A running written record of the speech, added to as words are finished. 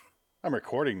I'm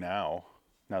recording now.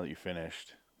 Now that you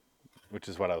finished, which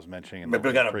is what I was mentioning in Maybe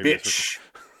I the got a previous.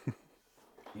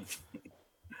 bitch.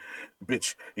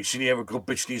 Bitch. You see, ever go,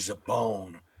 bitch needs a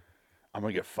bone. I'm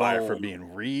gonna get fired for Bone.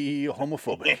 being real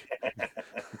homophobic.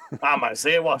 I'm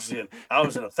Isaiah Washington. I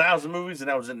was in 1,000 movies and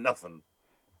I was in nothing.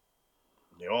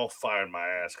 They all fired my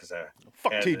ass because I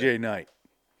Fuck had TJ Knight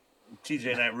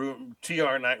TJ Knight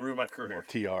TR Knight ruined my or career.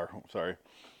 TR. Sorry.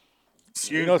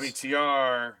 You know, Excuse me,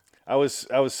 TR. I was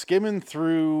skimming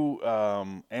through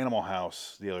Animal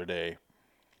House the other day,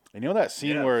 and you know that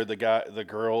scene Yes. where the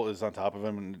girl is on top of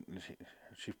him and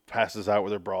she passes out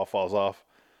with her bra falls off.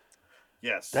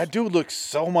 Yes. That dude looks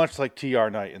so much like TR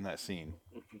Knight in that scene.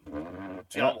 And I,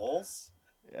 Tom Hulse.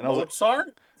 and I was like, Mozart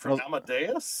and I from was,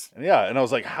 Amadeus. yeah, and I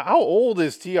was like, how old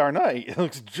is TR Knight? It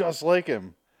looks just like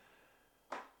him.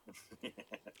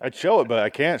 I'd show it, but I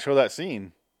can't show that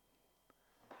scene.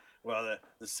 Well,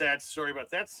 the sad story about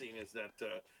that scene is that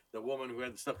the woman who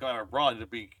had the stuff coming out of her bra ended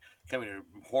up becoming a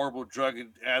horrible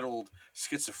drug-addled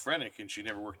schizophrenic, and she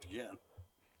never worked again.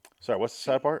 Sorry, what's the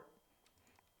sad part?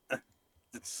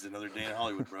 This is another day in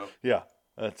Hollywood, bro. Yeah,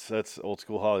 that's old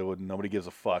school Hollywood, and nobody gives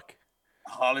a fuck.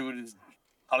 Hollywood is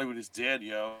Hollywood is dead,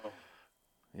 yo.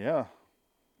 Yeah,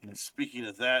 And speaking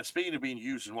of that, speaking of being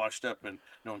used and washed up and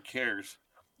no one cares,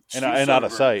 Steven and out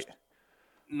of Soderbergh, sight.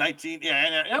 19,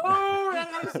 yeah, oh,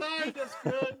 out of sight, that's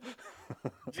good.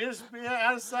 Just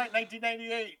out of sight,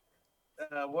 1998.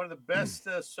 One of the best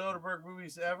Soderbergh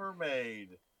movies ever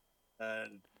made. Out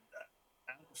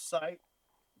of sight,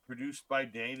 produced by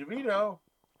Danny DeVito.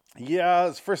 Yeah,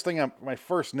 it's first thing. My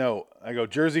first note. I go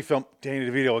Jersey film. Danny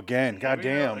DeVito again. Danny God DeVito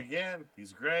damn. again.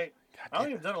 He's great. God I damn.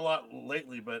 don't even done a lot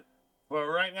lately, but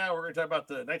right now we're going to talk about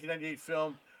the 1998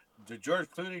 film, the George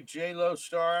Clooney J Lo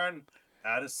starring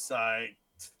Out of Sight.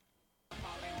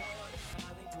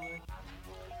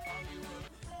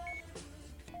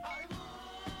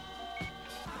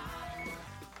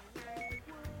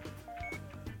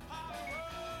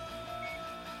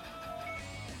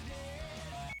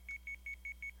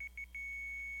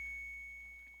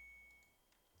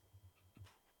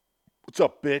 What's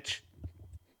up, bitch?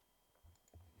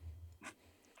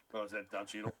 Oh, is that Don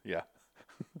Cheadle? Yeah.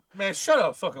 Man, shut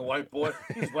up, fucking white boy.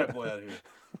 Get this white boy out of here.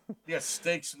 He has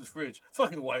steaks in the fridge.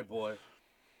 Fucking white boy.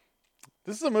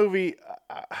 This is a movie.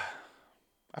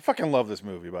 I fucking love this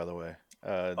movie, by the way.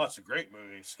 Oh, it's a great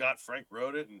movie. Scott Frank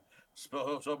wrote it and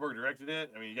Spielberg directed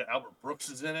it. I mean, you got Albert Brooks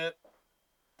is in it.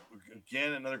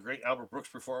 Again, another great Albert Brooks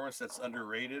performance that's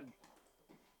underrated.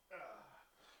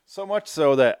 So much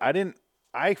so that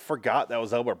I forgot that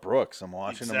was Albert Brooks. I'm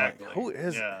watching. Exactly. I'm like, who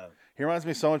is? Yeah. He reminds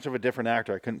me so much of a different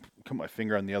actor. I couldn't put my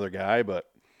finger on the other guy, but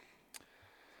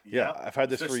yeah, I've had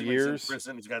this for Especially when he's in years.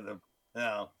 prison, he's got the.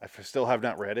 Yeah. I still have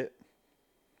not read it.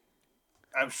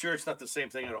 I'm sure it's not the same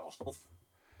thing at all.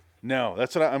 No,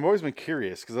 that's what I've always been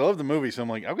curious because I love the movie. So I'm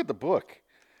like, I'll get the book.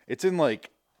 It's in like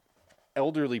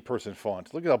elderly person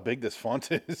font. Look at how big this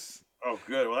font is. Oh,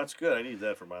 good. Well, that's good. I need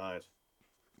that for my eyes.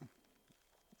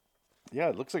 Yeah,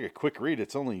 it looks like a quick read.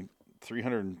 It's only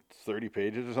 330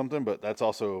 pages or something, but that's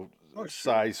also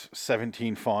size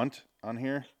 17 font on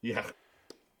here. Yeah.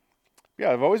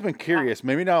 Yeah, I've always been curious.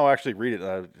 Maybe now I'll actually read it and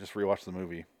I'll just rewatch the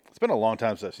movie. It's been a long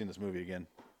time since I've seen this movie again.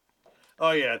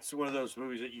 Oh, yeah. It's one of those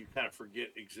movies that you kind of forget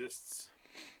exists.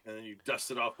 And then you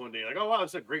dust it off one day, like, oh, wow,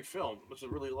 it's a great film. It's a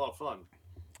really a lot of fun.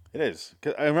 It is.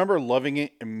 'Cause I remember loving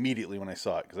it immediately when I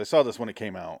saw it because I saw this when it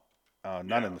came out.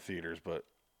 Not in the theaters, but,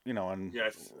 on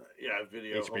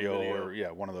video. HBO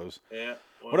or, one of those. Yeah.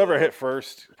 Whatever hit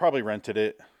first, probably rented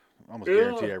it. Almost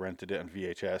guarantee I rented it on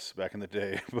VHS back in the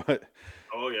day. But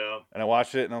Oh, yeah. and I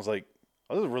watched it and I was like,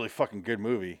 oh, this is a really fucking good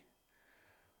movie.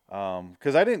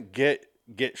 Because I didn't get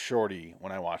Shorty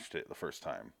when I watched it the first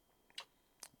time.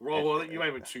 Well, you might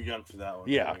have been too young for that one.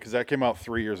 Yeah, because that came out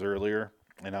 3 years earlier.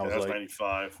 And I was like,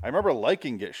 95. I remember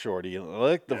liking Get Shorty. I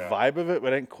liked the vibe of it,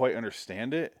 but I didn't quite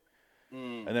understand it.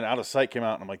 And then Out of Sight came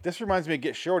out, and I'm like, this reminds me of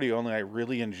Get Shorty, only I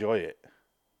really enjoy it.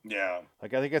 Yeah.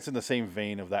 Like, I think it's in the same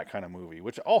vein of that kind of movie,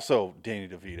 which also Danny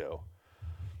DeVito.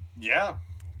 Yeah.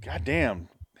 God damn.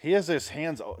 He has his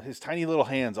tiny little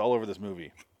hands all over this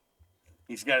movie.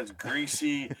 He's got his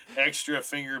greasy, extra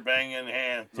finger banging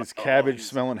hands. His cabbage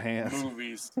smelling hands.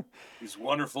 Movies. These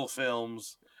wonderful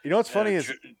films. You know what's funny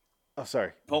is. Oh,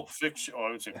 sorry. Pulp Fiction. Oh,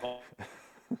 I would say Pulp.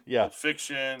 Yeah. Pulp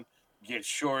Fiction, Get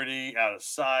Shorty, Out of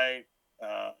Sight.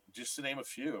 Just to name a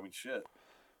few. I mean, shit.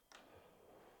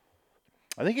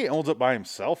 I think he owns it by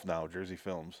himself now, Jersey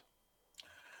Films.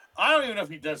 I don't even know if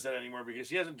he does that anymore because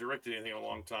he hasn't directed anything in a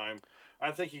long time.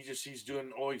 I think he's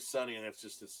doing Always Sunny, and that's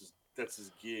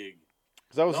his gig.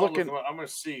 Because I was looking. I'm going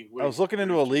to see. I was looking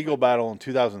into a legal battle in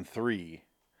 2003,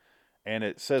 And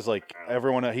it says like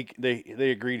everyone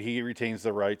they agreed he retains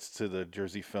the rights to the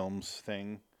Jersey Films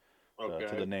thing, to the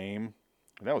Okay. name.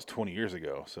 And that was 20 years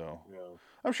ago, so Yeah.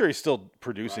 I'm sure he's still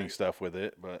producing Right. stuff with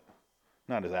it, but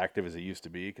not as active as he used to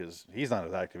be because he's not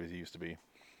as active as he used to be.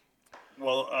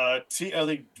 Well,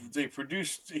 they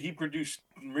produced. He produced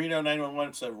Reno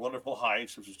 911. Said Wonderful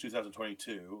Heights, which was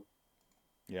 2022,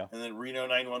 Yeah, and then Reno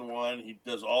 911. He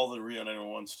does all the Reno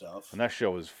 911 stuff. and that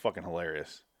show was fucking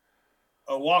hilarious.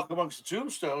 A Walk Amongst the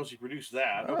Tombstones. He produced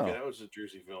that. Okay, Oh, that was a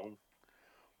Jersey film.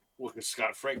 Well, 'cause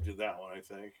Scott Frank did that one, I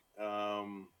think.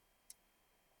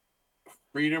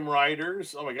 Freedom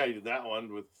Riders. Oh my god, he did that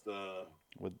one with.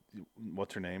 with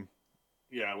what's her name?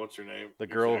 Yeah, what's her name? The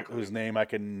girl Exactly. whose name I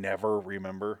can never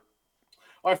remember.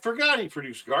 Oh, I forgot he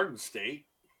produced Garden State.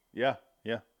 Yeah,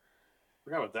 yeah,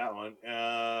 Forgot about that one.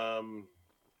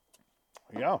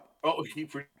 yeah. Oh, he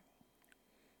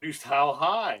produced How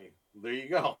High. There you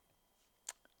go.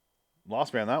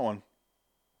 Lost me on that one.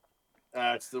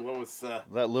 It's the one with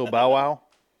That Lil Bow Wow.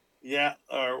 yeah,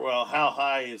 or well, How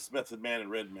High is Method Man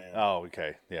and Redman. Oh,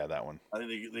 okay. Yeah, that one. I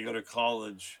think they go to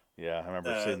college. Yeah, I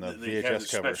remember seeing the They have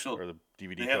VHS cover special, or the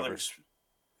DVD they have cover. like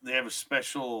they have a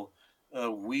special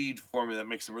weed formula that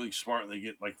makes them really smart. And they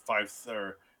get like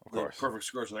the perfect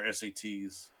scores on their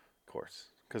SATs. Of course,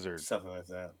 because they're Stuff like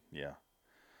that. yeah.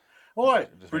 Boy, It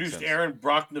just makes produced sense. Aaron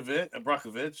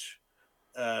Brockovich,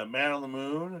 Man on the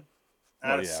Moon,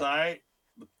 Out of Sight,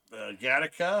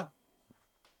 Gattaca,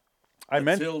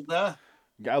 Matilda.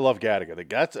 I love Gattaca.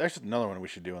 That's actually another one we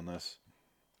should do on this.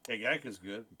 Yeah, Gattaca's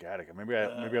good. Gattaca. Maybe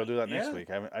I'll do that next week.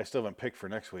 I still haven't picked for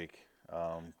next week.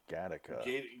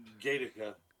 Gattaca.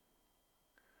 Gattaca.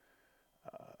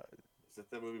 Is that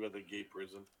the movie about the gay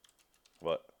prison?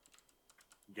 What?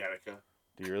 Gattaca.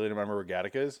 Do you really remember where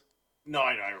Gattaca is? No,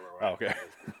 I know. I remember. Oh, okay.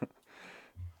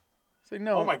 See,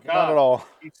 no, oh my god, not at all.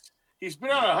 He's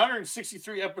been on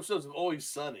 163 episodes of Always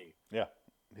Sunny. Yeah,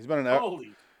 he's been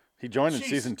Holy. He joined in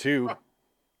season 2.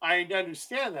 I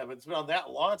understand that, but it's been on that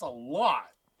long. It's a lot.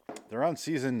 They're on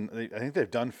season. I think they've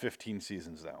done 15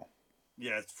 seasons now.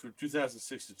 Yeah, it's from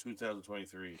 2006 to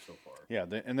 2023 so far. Yeah,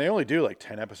 and they only do like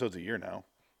 10 episodes a year now.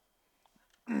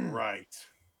 Right.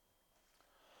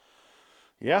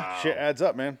 Yeah, wow. Shit adds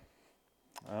up, man.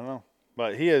 I don't know.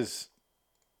 But he is,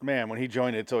 man, when he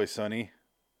joined It's Always Sunny,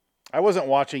 I wasn't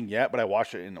watching yet, but I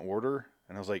watched it in order.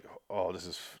 And I was like, oh,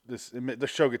 the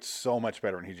show gets so much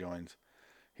better when he joins.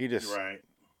 He just, right.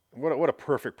 What a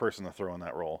perfect person to throw in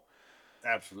that role.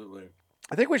 Absolutely.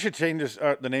 I think we should change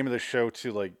the name of the show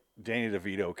to like Danny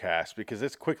DeVito cast because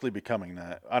it's quickly becoming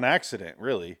that. On accident,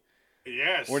 really.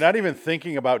 Yes. We're not even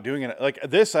thinking about doing it. Like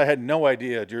this, I had no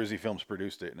idea Jersey Films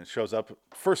produced it. And it shows up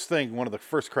first thing, one of the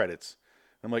first credits.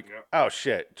 I'm like, oh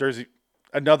shit, Jersey,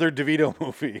 another DeVito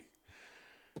movie.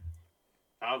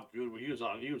 How good he was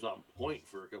on. He was on point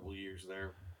for a couple of years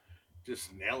there,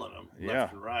 just nailing them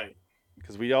left and right.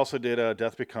 Because we also did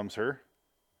Death Becomes Her.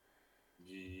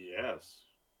 Yes.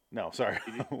 No, sorry.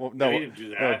 No, he didn't do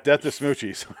that. No, Death to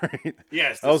Smoochie. Sorry.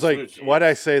 Yes. I was like, why did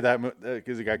I say that?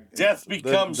 Because it got Death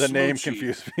Becomes the name Smoochie.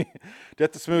 confused me.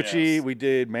 Death to Smoochie. Yes. We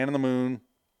did Man on the Moon.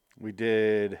 We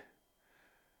did.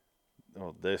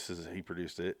 Oh, he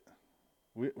produced it.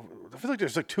 I feel like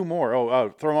there's like 2 more. Oh,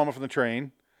 Throw Mama from the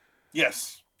Train.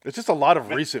 Yes. It's just a lot of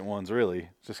recent ones, really.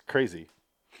 It's just crazy.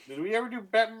 Did we ever do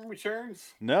Batman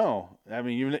Returns? No, I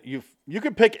mean you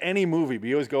could pick any movie, but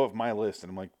you always go with my list, and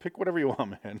I'm like, pick whatever you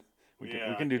want, man. We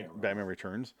can do Batman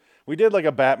Returns. We did like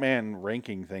a Batman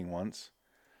ranking thing once.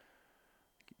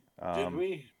 Did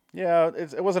we? Yeah,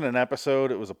 it wasn't an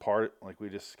episode; it was a part. Like we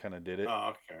just kind of did it.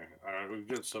 Oh, okay. All right, we've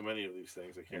done so many of these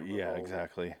things. I can't remember. Yeah,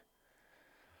 exactly.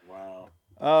 Wow.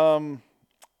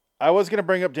 I was gonna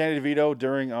bring up Danny DeVito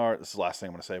during this is the last thing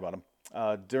I'm gonna say about him.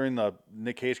 During the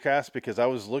Nick Cage cast because I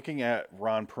was looking at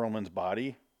Ron Perlman's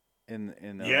body in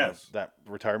that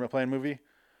retirement plan movie,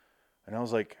 and I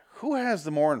was like, who has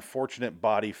the more unfortunate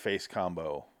body face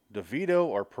combo, DeVito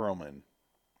or Perlman?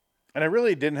 And I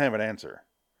really didn't have an answer.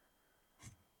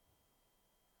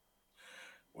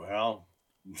 Well,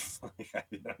 I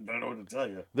don't know what to tell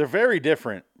you. They're very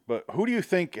different, but who do you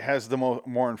think has the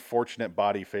more unfortunate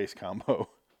body face combo?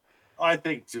 I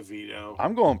think DeVito.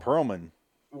 I'm going Perlman.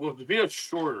 Well, DeVito's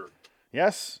shorter.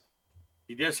 Yes.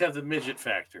 He does have the midget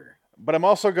factor. But I'm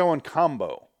also going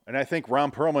combo. And I think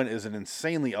Ron Perlman is an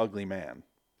insanely ugly man.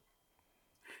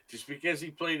 Just because he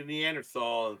played a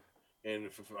Neanderthal in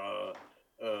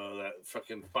that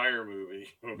fucking fire movie.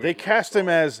 They cast him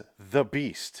as the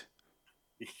Beast.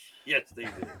 Yes, they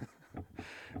did.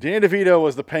 Danny DeVito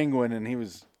was the Penguin, and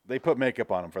they put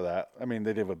makeup on him for that. I mean,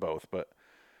 they did with both, but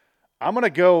I'm going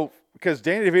to go, because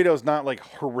Danny DeVito's not like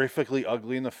horrifically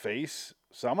ugly in the face.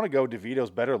 So I'm gonna go DeVito's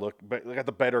better look, but got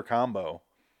the better combo.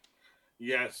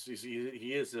 Yes,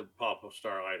 he is a pop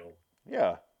star idol.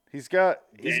 Yeah, he's Danny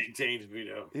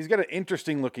DeVito. He's got an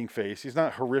interesting looking face. He's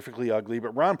not horrifically ugly,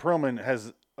 but Ron Perlman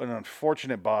has an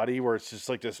unfortunate body where it's just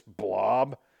like this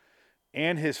blob,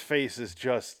 and his face is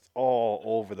just all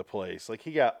over the place. Like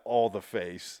he got all the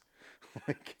face.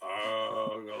 Like,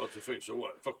 got lots of face. So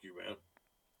what? Fuck you, man.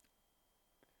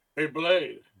 Hey,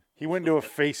 Blade. He went to a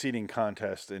face eating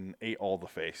contest and ate all the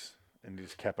face, and he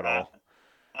just kept it all.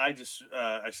 I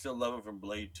still love him from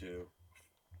Blade 2.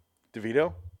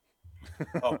 DeVito?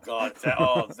 Oh God,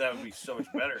 that would be so much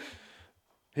better.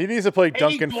 He needs to play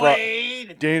Duncan Frost.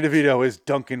 Danny DeVito is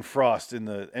Duncan Frost in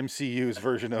the MCU's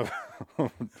version of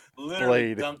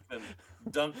Literally Blade.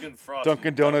 Duncan Frost.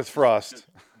 Duncan Donuts Frost.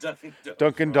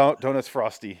 Duncan Donuts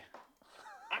Frosty.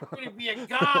 I'm going to be a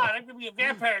god. I'm going to be a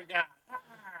vampire god.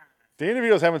 Danny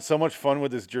DeVito's having so much fun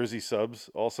with his Jersey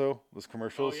subs also, those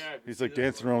commercials. Oh, yeah, he's like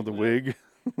dancing around with the wig.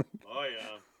 Oh,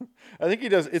 yeah. I think he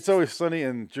does It's Always Sunny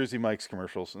and Jersey Mike's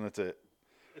commercials, and that's it.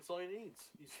 That's all he needs.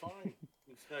 He's fine.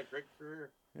 He's got a great career.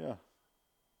 Yeah.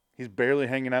 He's barely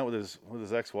hanging out with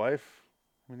his ex-wife.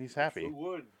 I mean, he's happy. Who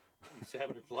would? He's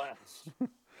having a blast.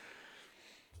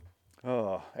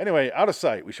 Oh, anyway, Out of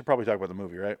Sight. We should probably talk about the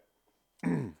movie, right?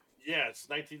 Yeah, it's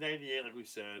 1998, like we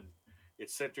said. It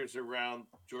centers around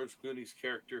George Clooney's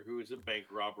character, who is a bank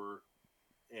robber,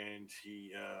 and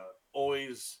he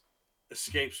always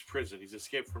escapes prison. He's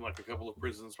escaped from like a couple of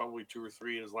prisons, probably 2 or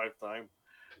 3 in his lifetime.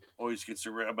 Always gets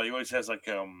around, but he always has like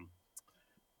a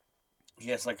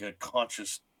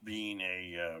conscious being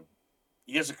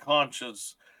he has a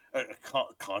conscious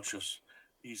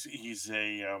he's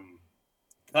a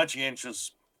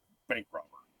conscientious bank robber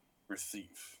or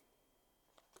thief.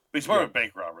 But he's more of a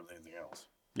bank robber than anything else.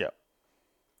 Yeah.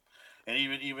 And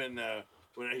even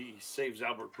when he saves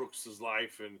Albert Brooks'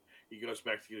 life and he goes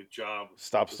back to get a job.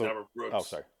 Albert Brooks. Oh,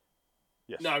 sorry.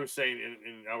 Yes. No, I was saying,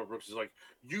 and Albert Brooks is like,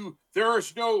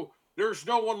 there's no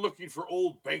one looking for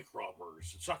old bank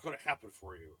robbers. It's not going to happen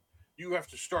for you. You have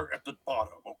to start at the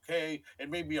bottom, okay? And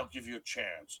maybe I'll give you a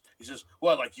chance. He says,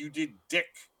 "What? Like you did, Dick?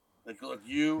 Like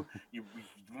you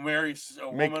marry a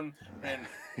woman and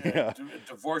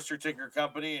divorce her, take her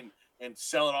company, and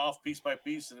sell it off piece by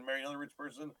piece, and then marry another rich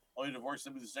person. Only divorce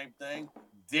them, do the same thing,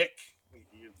 Dick."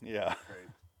 Yeah.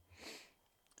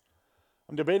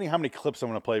 I'm debating how many clips I'm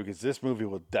going to play because this movie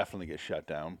will definitely get shut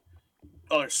down.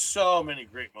 Oh, there's so many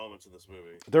great moments in this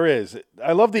movie. There is.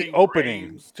 I love the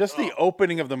opening. Just the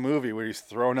opening of the movie where he's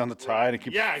throwing down the tie and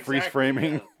he keeps freeze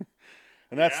framing. Yeah.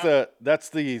 And that's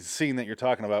the scene that you're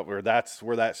talking about where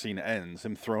that scene ends,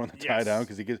 him throwing the tie down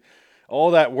because he gets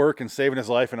all that work and saving his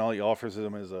life, and all he offers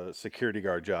him is a security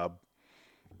guard job.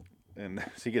 And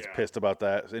so he gets pissed about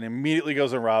that and immediately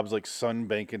goes and robs like Sun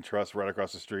Bank and Trust right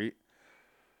across the street.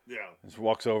 Yeah. Just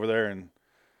walks over there and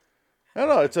I don't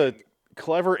know, it's a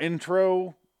clever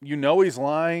intro. You know he's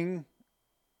lying,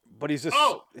 but he's just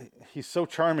he's so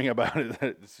charming about it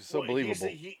that it's just so believable.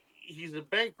 He's a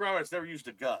bank robber that's never used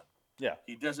a gun. Yeah.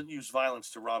 He doesn't use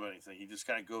violence to rob anything. He just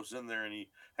kind of goes in there and he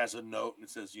has a note and it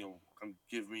says, come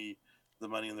give me the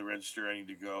money in the register. I need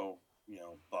to go,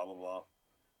 blah, blah, blah.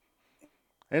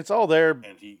 And it's all there.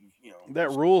 And he,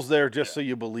 that rule's there just so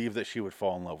you believe that she would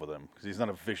fall in love with him because he's not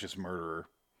a vicious murderer.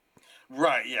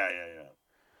 Right. Yeah.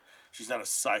 She's not a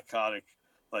psychotic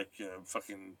like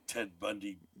fucking Ted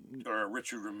Bundy or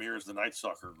Richard Ramirez, the Night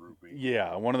Stalker groupie.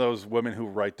 Yeah, one of those women who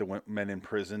write to men in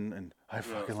prison and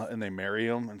and they marry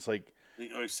them. And it's like they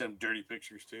always send dirty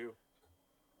pictures too.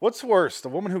 What's worse, the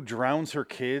woman who drowns her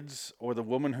kids or the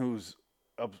woman who's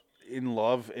in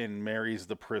love and marries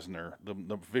the prisoner,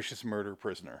 the vicious murder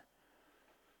prisoner?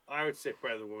 I would say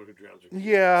probably the woman who drowns her kids.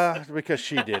 Yeah, because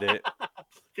she did it.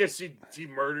 Because she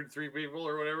murdered 3 people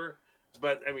or whatever.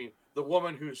 But I mean, the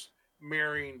woman who's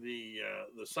marrying the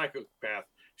psychopath,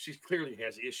 she clearly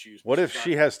has issues. What if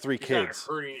she has 3 kids,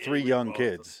 3 young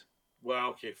kids? Well,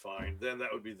 okay, fine. Then that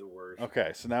would be the worst.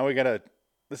 Okay, so now we gotta.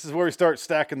 This is where we start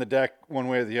stacking the deck one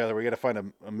way or the other. We gotta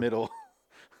find a middle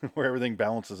where everything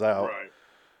balances out. Right.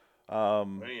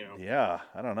 Yeah,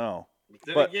 I don't know.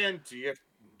 But then again,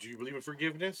 do you believe in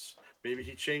forgiveness? Maybe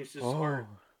he changed his heart.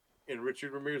 And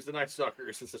Richard Ramirez, the Night Stalker,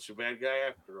 isn't such a bad guy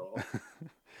after all.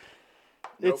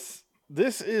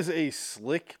 This is a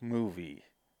slick movie.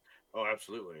 Oh,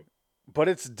 absolutely. But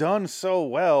it's done so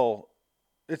well.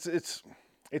 It's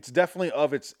definitely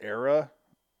of its era.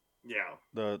 Yeah.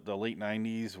 The late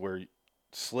 90s where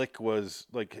slick was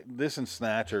like this and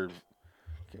Snatch are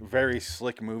very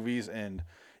slick movies, and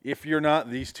if you're not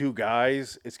these 2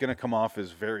 guys, it's going to come off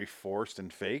as very forced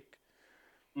and fake.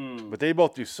 But they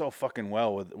both do so fucking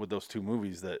well with those 2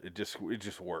 movies that it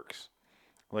just works.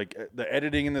 Like the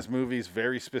editing in this movie is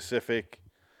very specific.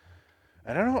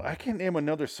 I don't know. I can't name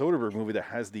another Soderbergh movie that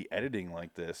has the editing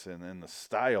like this and the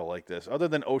style like this, other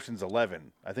than Ocean's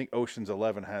 11. I think Ocean's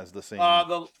 11 has the same.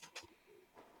 The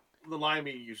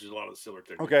Limey uses a lot of the similar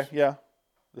techniques. Okay, yeah.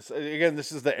 This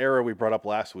is the era we brought up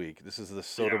last week. This is the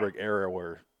Soderbergh era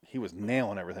where he was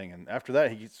nailing everything, and after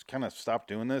that, he kind of stopped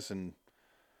doing this. And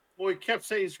well, he kept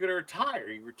saying he's going to retire.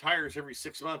 He retires every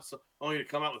 6 months, only to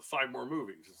come out with 5 more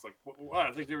movies. It's like, wow,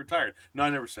 I think they retired. No, I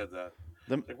never said that.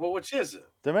 Like, well, which is it?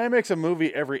 The man makes a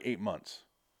movie every 8 months.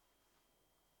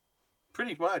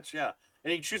 Pretty much, yeah.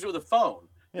 And he can choose it with a phone.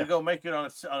 Yeah. You go make it on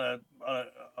an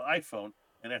iPhone,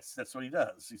 and that's what he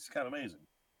does. He's kind of amazing.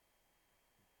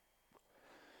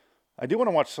 I do want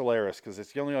to watch Solaris because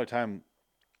it's the only other time,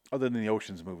 other than the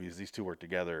Ocean's movies, these two work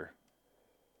together.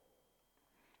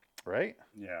 Right?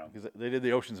 Yeah. Because they did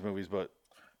the Ocean's movies, but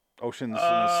Ocean's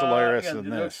and Solaris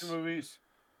and this. Ocean movies.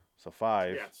 So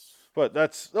 5. Yes. But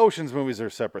Ocean's movies are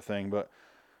a separate thing. But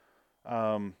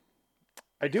I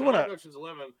do want to. I like Ocean's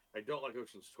 11. I don't like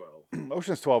Ocean's 12.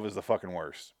 Ocean's 12 is the fucking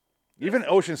worst. Even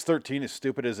Ocean's 13, as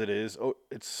stupid as it is,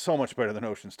 it's so much better than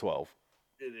Ocean's 12.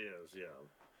 It is, yeah.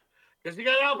 Because you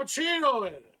got Al Pacino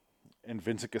in it. And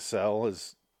Vincent Cassell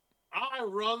is... I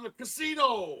run the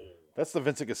casino. That's the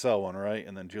Vincent Cassell one, right?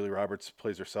 And then Julie Roberts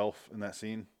plays herself in that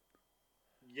scene.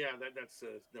 Yeah, that's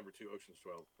number 2, Ocean's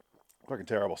 12. Fucking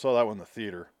terrible. Saw that one in the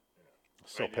theater. Yeah.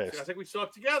 So pissed. I think we saw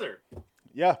it together.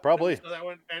 Yeah, probably. We saw that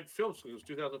one at film school. It was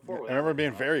 2004. I remember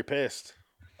being very pissed.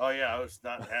 Oh, yeah, I was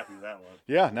not happy with that one.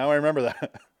 Yeah, now I remember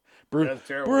that.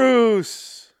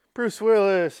 Bruce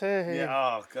Willis, hey.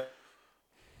 Yeah, oh, God.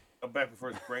 Back before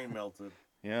his brain melted.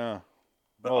 Yeah.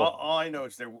 But all I know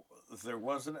is there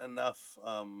wasn't enough.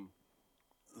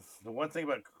 The one thing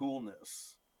about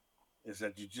coolness is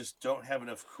that you just don't have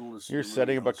enough coolness. You're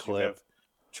setting up a clip.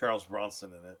 Charles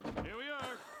Bronson in it. Here we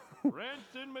are,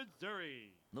 Branson,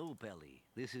 Missouri. No, Pelly.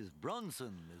 This is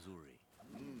Bronson, Missouri.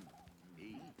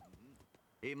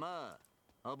 Hey, Ma,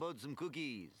 how about some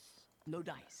cookies? No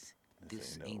dice.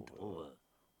 This ain't over.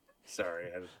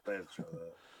 Sorry, I just had to show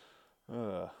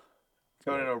that.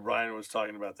 Conan O'Brien was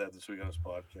talking about that this week on his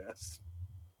podcast.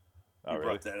 He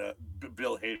brought that up.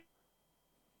 Bill Hader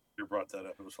brought that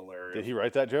up. It was hilarious. Did he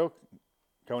write that joke,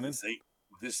 Conan?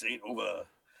 This ain't over.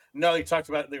 No, he talked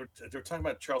about they were talking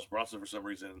about Charles Bronson for some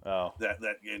reason. Oh, that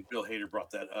and Bill Hader brought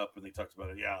that up, and they talked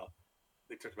about it. Yeah,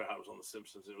 they talked about how it was on The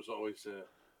Simpsons. It was always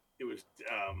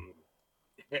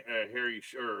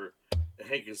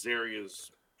Hank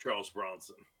Azaria's Charles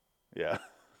Bronson. Yeah.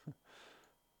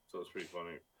 So it's pretty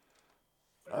funny.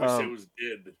 I wish it was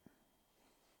dead.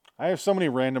 I have so many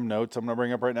random notes I'm going to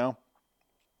bring up right now.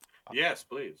 Yes,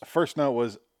 please. The first note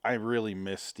was, I really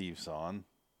miss Steve Zahn.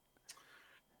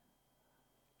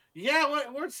 Yeah,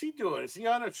 what's he doing? Is he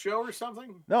on a show or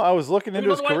something? No, I was looking into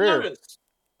his career.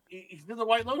 He's in the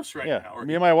White Lotus right now.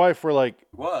 Me and my wife were like...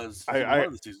 I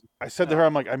said to her,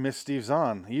 I'm like, I miss Steve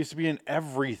Zahn. He used to be in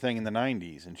everything in the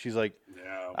 90s. And she's like,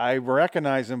 yeah. I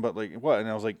recognize him, but like, what? And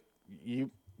I was like,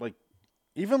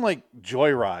 even like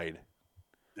Joyride.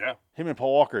 Yeah. Him and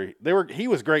Paul Walker, he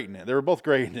was great in it. They were both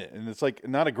great in it. And it's like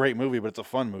not a great movie, but it's a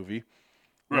fun movie.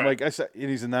 Right. And like I said, and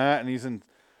he's in that, and he's in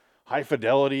High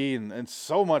Fidelity and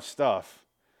so much stuff.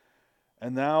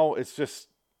 And now it's just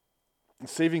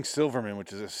Saving Silverman,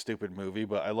 which is a stupid movie,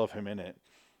 but I love him in it.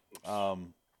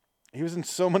 He was in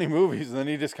so many movies, and then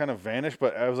he just kind of vanished.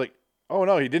 But I was like, oh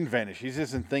no, he didn't vanish. He's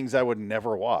just in things I would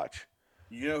never watch.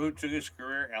 You know who took his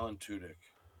career? Alan Tudyk.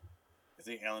 I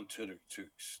think Alan Tudyk took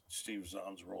Steve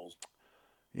Zahn's roles.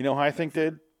 You know who I think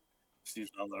did? Steve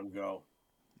Zahn let him go.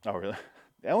 Oh, really?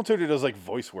 Alan Tudyk does like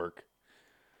voice work.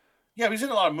 Yeah, he's in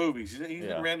a lot of movies. He's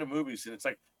in random movies, and it's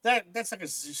like that's like a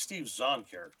Steve Zahn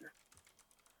character.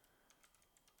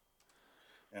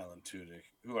 Alan Tudyk,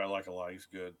 who I like a lot. He's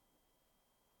good.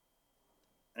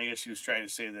 I guess he was trying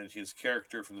to say that his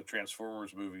character from the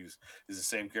Transformers movies is the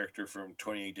same character from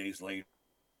 28 Days Later,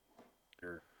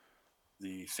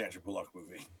 the Sandra Bullock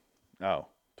movie. Oh,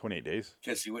 28 Days?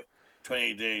 Because he went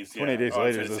 28 Days. 28 Days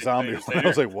Later is a zombie. I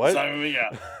was like, what? Zombie, yeah.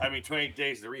 I mean, 28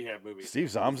 Days, the rehab movie. Steve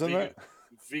Zahn's in that?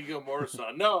 Viggo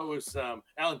Mortensen. No, it was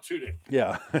Alan Tudyk.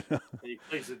 Yeah. And he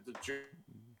plays the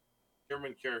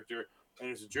German character, and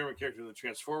it's a German character in the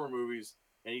Transformer movies.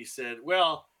 And he said,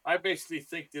 well, I basically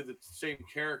think they're the same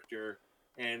character,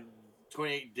 and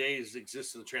 28 Days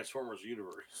exists in the Transformers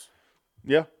universe.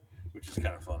 Yeah. Which is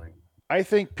kind of funny. I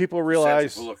think people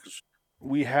realize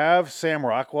we have Sam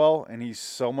Rockwell, and he's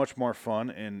so much more fun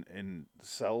and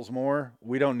sells more.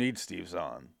 We don't need Steve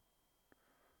Zahn.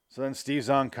 So then Steve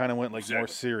Zahn kind of went like more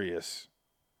serious.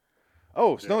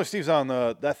 Oh, it's another Steve Zahn,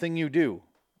 That Thing You Do.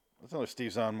 That's another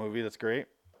Steve Zahn movie. That's great.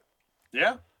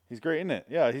 Yeah. He's great in it.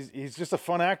 Yeah, he's just a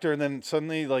fun actor, and then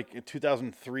suddenly, like in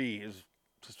 2003, he's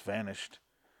just vanished.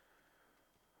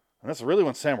 And that's really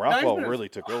when Sam Rockwell really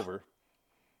took over.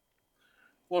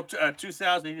 Well,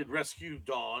 2000, he did Rescue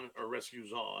Dawn or Rescue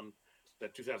Zahn,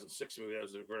 that 2006 movie. That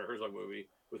was the Werner Herzog movie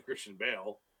with Christian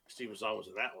Bale. Stephen Zahn was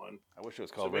in that one. I wish it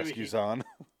was called Rescue Zahn.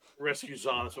 Rescue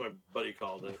Zahn, that's what my buddy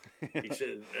called it. He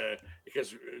said,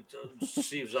 because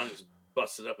Steve Zahn is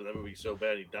busted up in that movie so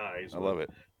bad he dies. I love it.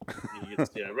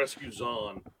 Rescue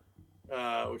Zahn,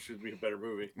 which would be a better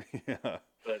movie. Yeah.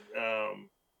 But,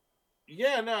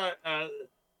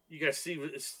 you got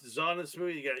Steve Zahn in this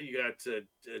movie. You got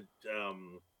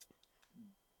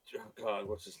oh God,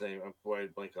 what's his name? I'm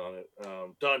quite blank on it.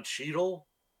 Don Cheadle.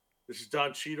 This is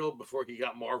Don Cheadle before he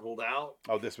got marveled out.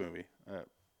 Oh, this movie.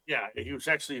 Yeah, he was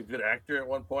actually a good actor at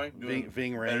one point.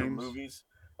 Ving Rhames. Movies.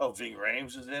 Oh, Ving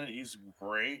Rhames is in it. He's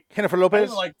great. Jennifer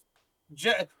Lopez.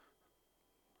 Jennifer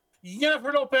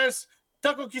Lopez.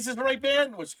 Taco Kisses the right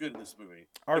band. What's good in this movie?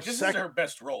 This is her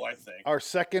best role, I think. Our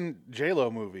second J-Lo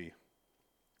movie.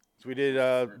 So we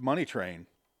did Money Train.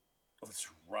 Oh, that's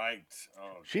right.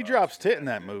 Oh, she drops tit in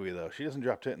that movie, though. She doesn't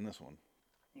drop tit in this one.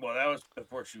 Well, that was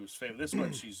before she was famous. This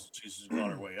one, she's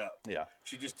gone her way up. Yeah.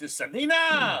 She just did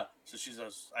Sanina, so she's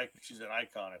an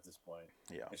icon at this point.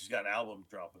 Yeah. And she's got an album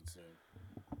dropping soon.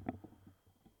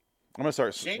 I'm gonna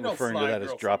start referring to that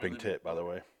as dropping tit. By the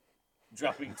way.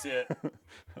 Dropping tit.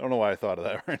 I don't know why I thought of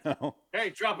that right now. Hey,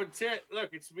 dropping tit! Look,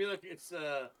 it's Mila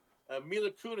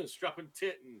Kunis dropping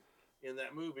tit in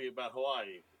that movie about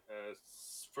Hawaii,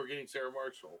 forgetting Sarah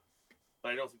Marshall.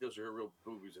 I don't think those are her real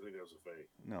boobies. I think that was a fake.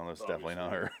 No, that's definitely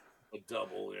not her. A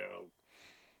double,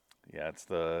 Yeah, it's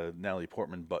the Natalie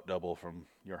Portman butt double from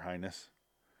Your Highness.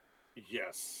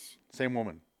 Yes. Same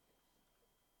woman.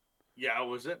 Yeah,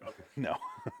 was it? Okay. No.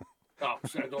 Oh,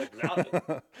 I don't doubt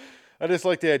it. I just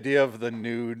like the idea of the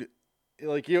nude.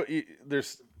 Like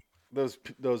there's those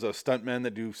stuntmen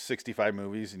that do 65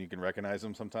 movies and you can recognize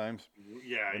them sometimes.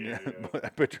 Yeah. I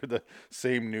picture the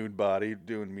same nude body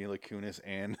doing Mila Kunis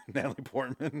and Natalie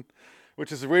Portman,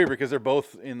 which is weird because they're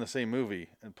both in the same movie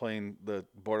and playing the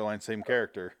borderline same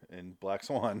character in Black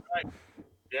Swan. Right.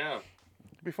 Yeah.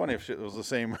 It'd be funny if it was the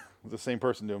same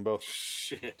person doing both.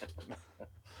 Shit.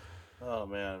 Oh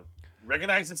man.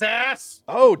 Recognize his ass?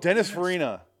 Oh, Dennis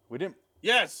Farina. We didn't.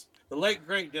 Yes. The late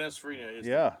great Dennis Farina is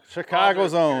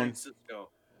Chicago's own.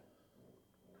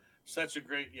 Such a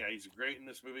great, he's great in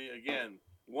this movie. Again,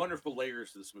 wonderful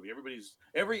layers to this movie.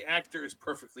 Every actor is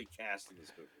perfectly cast in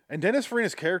this movie. And Dennis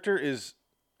Farina's character is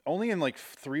only in like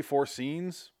 3-4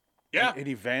 scenes. Yeah. And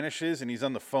he vanishes and he's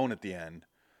on the phone at the end.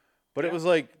 But it was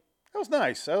like, that was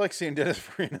nice. I like seeing Dennis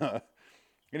Farina.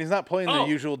 And he's not playing the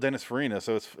usual Dennis Farina,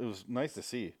 so it was nice to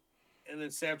see. And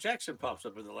then Sam Jackson pops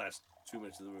up in the last 2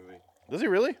 minutes of the movie. Does he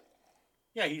really?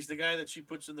 Yeah, he's the guy that she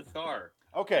puts in the car.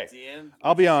 Okay. At the end.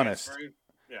 I'll be honest.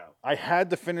 Yeah. I had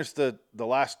to finish the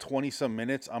last 20-some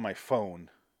minutes on my phone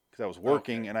because I was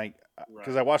working and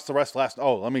because I watched the rest last.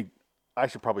 I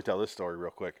should probably tell this story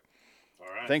real quick. All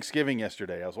right. Thanksgiving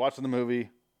yesterday. I was watching the movie,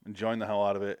 enjoying the hell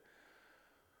out of it.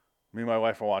 Me and my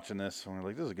wife are watching this, and we're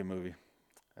like, this is a good movie.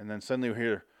 And then suddenly we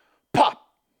hear, pop!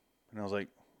 And I was like,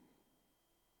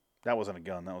 that wasn't a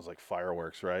gun. That was like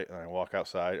fireworks, right? And I look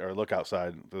outside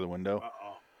through the window.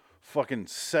 Uh-oh. Fucking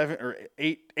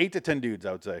 8 to 10 dudes,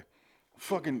 I would say.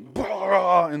 Fucking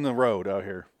in the road out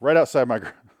here. Right outside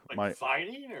my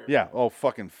fighting? Or? Yeah. Oh,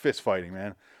 fucking fist fighting,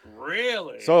 man.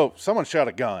 Really? So someone shot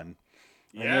a gun.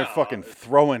 And they're fucking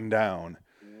throwing down.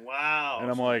 Wow. And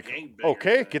I'm like,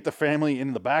 okay, get the family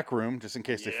into the back room just in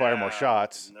case they fire more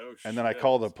shots. No and then I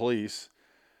call the police.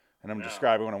 And I'm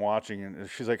describing what I'm watching. And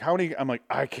she's like, how many? I'm like,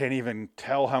 I can't even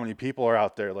tell how many people are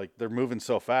out there. Like, they're moving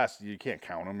so fast. You can't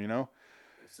count them, you know?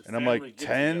 And I'm like,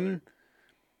 10. And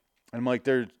I'm like,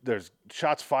 there's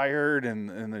shots fired.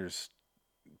 And there's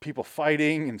people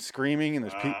fighting and screaming. And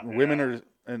there's women are.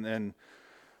 And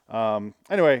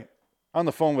anyway, on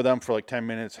the phone with them for like 10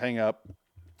 minutes, hang up.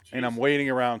 Jeez. And I'm waiting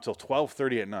around till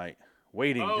 12:30 at night.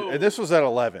 Waiting. Oh. And this was at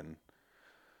 11.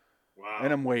 Wow.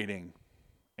 And I'm waiting.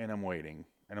 And I'm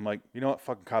like, you know what?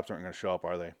 Fucking cops aren't going to show up,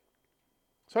 are they?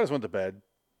 So I just went to bed.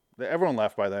 Everyone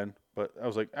left by then, but I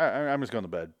was like, I'm just going to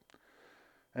bed.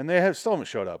 And they still haven't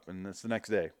showed up, and it's the next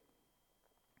day.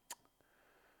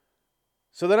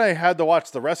 So then I had to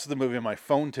watch the rest of the movie on my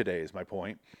phone today, is my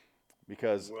point,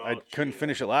 because I couldn't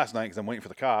finish it last night because I'm waiting for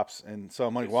the cops. And so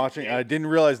I'm like watching. I didn't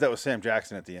realize that was Sam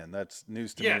Jackson at the end. That's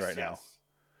news to me right now.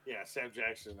 Yeah, Sam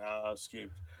Jackson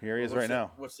escaped. Here he is right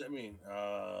now. What's that mean?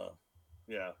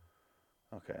 Yeah.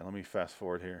 Okay, let me fast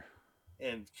forward here.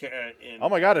 And oh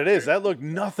my God, it is. That looked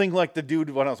nothing like the dude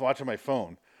when I was watching my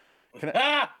phone.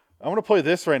 I'm going to play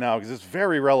this right now because it's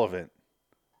very relevant.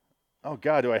 Oh,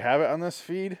 God, do I have it on this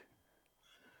feed?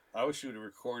 I wish you would have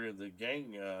recorded the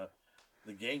gang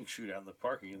shootout in the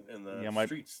parking in the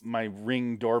streets. My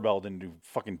Ring doorbell didn't do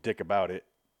fucking dick about it.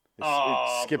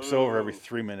 It skips boo. over every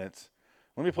 3 minutes.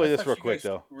 Let me play this real quick,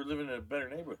 though. We're living in a better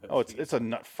neighborhood. Oh, it's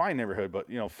a fine neighborhood, but,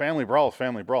 family brawl is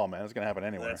family brawl, man. It's going to happen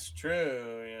anywhere. That's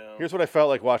true, Here's what I felt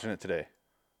like watching it today.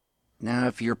 Now,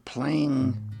 if you're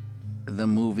playing the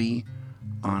movie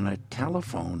on a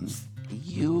telephone,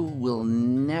 you will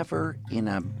never in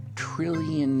a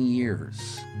trillion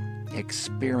years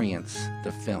experience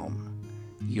the film.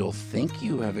 You'll think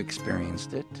you have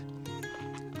experienced it,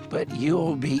 but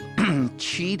you'll be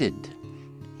cheated.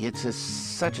 It's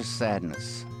such a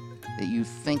sadness that you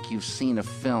think you've seen a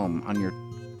film on your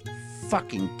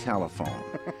fucking telephone.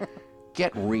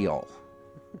 Get real.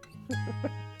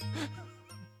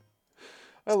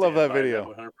 I love that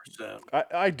video. 100%.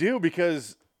 I do,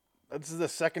 because this is the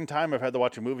second time I've had to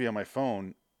watch a movie on my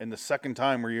phone, and the second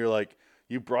time where you're like,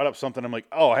 you brought up something, I'm like,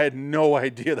 oh, I had no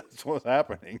idea that's what was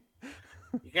happening.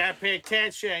 You gotta pay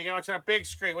attention. You gotta watch on a big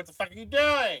screen. What the fuck are you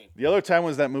doing? The other time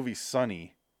was that movie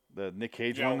Sunny, the Nick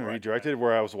Cage one where he directed,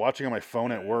 where I was watching on my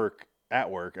phone at work. I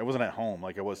wasn't at home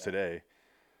like I was today.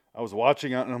 I was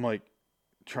watching it, and I'm like,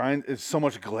 it's so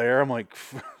much glare. I'm like,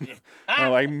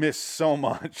 oh, I missed so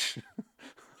much.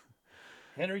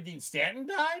 Henry Dean Stanton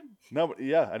died? No, but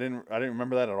yeah, I didn't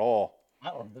remember that at all.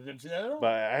 I didn't see that at all.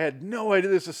 But I had no idea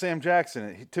this was Sam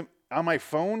Jackson. On my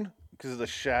phone, because of the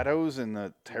shadows and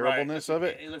the terribleness of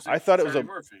it, I thought it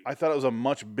was a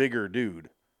much bigger dude.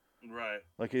 Right.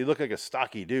 Like, he looked like a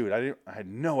stocky dude. I had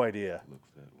no idea. Looks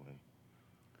that way.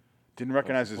 Didn't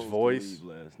recognize his voice. To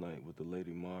leave last night with the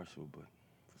lady marshal, but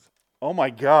oh my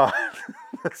God,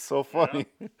 that's so funny.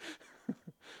 Yeah.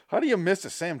 How do you miss a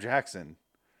Sam Jackson?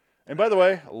 And by the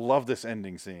way, love this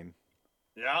ending scene.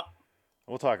 Yeah.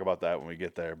 We'll talk about that when we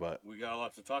get there, but we got a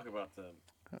lot to talk about then.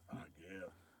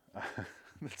 Yeah.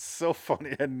 It's so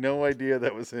funny. I had no idea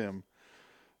that was him.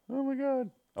 Oh my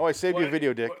God. Oh, I saved you a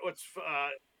video, Dick.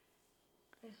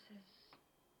 This is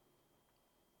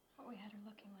what we had her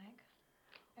looking like.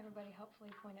 Everybody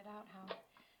helpfully pointed out how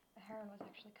the heroin was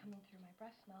actually coming through my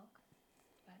breast milk.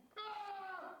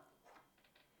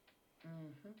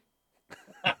 But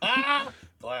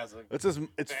Classic.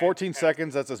 It's 14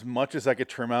 seconds. That's as much as I could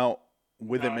trim out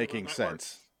with it making sense.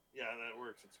 Works. Yeah, that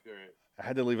works. It's great. I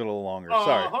had to leave it a little longer.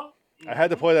 Sorry. I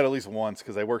had to play that at least once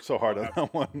because I worked so hard on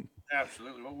that one.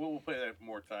 Absolutely. We'll play that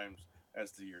more times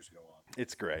as the years go on.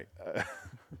 It's great.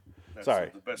 That's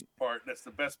sorry. The best part. That's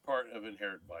the best part of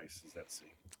Inherent Vice is that scene.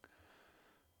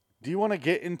 Do you want to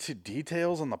get into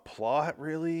details on the plot,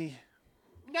 really?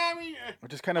 No, I mean,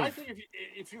 just kind of. I think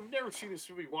if you've never seen this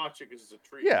movie, watch it because it's a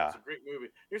treat. Yeah. It's a great movie.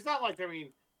 It's not like, there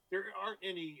aren't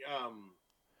any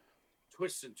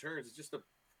twists and turns. It's just a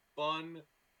fun,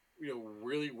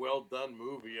 really well done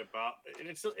movie about, and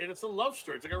it's a love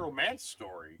story. It's like a romance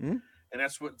story, and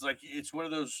that's what it's like. It's one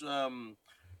of those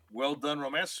well done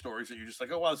romance stories that you're just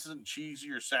like, oh wow, this isn't cheesy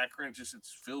or saccharine. It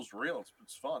feels real.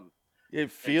 It's fun.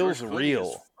 It feels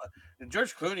real. And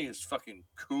George Clooney is fucking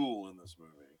cool in this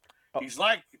movie. Oh. He's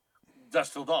like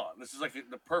Dusk Till Dawn. This is like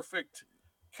the perfect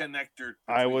connector.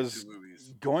 I was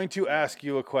going to ask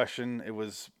you a question.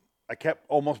 I kept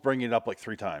almost bringing it up like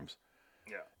 3 times.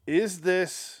 Yeah.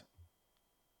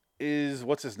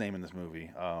 What's his name in this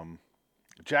movie?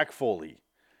 Jack Foley.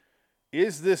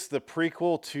 Is this the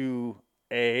prequel to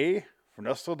A, From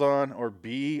Dusk Till Dawn, or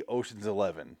B, Ocean's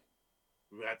 11?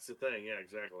 That's the thing. Yeah,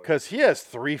 exactly. Because he has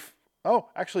 5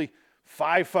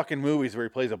 fucking movies where he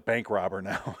plays a bank robber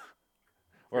now.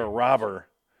 Or a robber.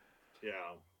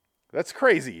 Yeah. That's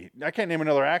crazy. I can't name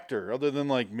another actor other than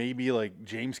maybe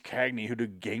James Cagney, who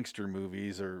did gangster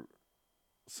movies, or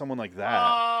someone like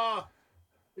that.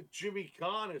 Jimmy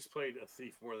Caan has played a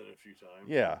thief more than a few times.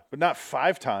 Yeah, but not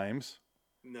 5 times.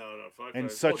 No, not 5 and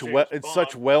times.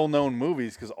 Such well-known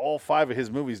movies, because all 5 of his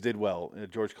movies did well.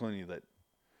 George Clooney, that.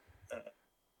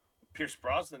 Pierce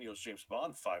Brosnan, he was James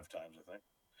Bond 5 times, I think.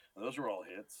 And those were all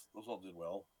hits. Those all did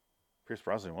well. Pierce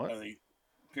Brosnan, what?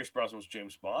 Pierce Brosnan was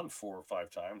James Bond 4 or 5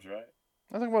 times, right?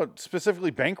 I think about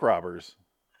specifically bank robbers.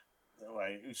 No,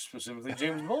 specifically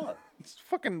James Bond. It's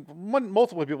fucking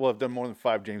multiple people have done more than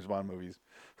 5 James Bond movies.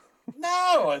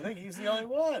 No, I think he's the only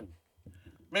one.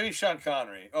 Maybe Sean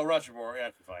Connery. Oh, Roger Moore.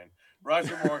 Yeah, fine.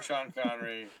 Roger Moore, Sean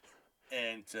Connery,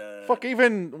 and fuck,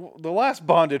 even the last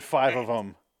Bond did 5 of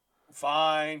them.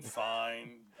 Fine. I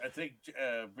think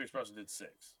Pierce Brosnan did 6.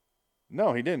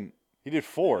 No, he didn't. He did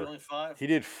 4. Only 5. He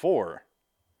did 4.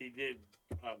 He did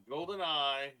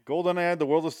GoldenEye. GoldenEye, The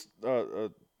World of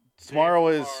Tomorrow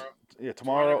is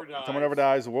Tomorrow Never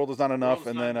dies. The world is not enough,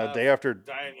 and then a day after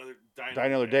die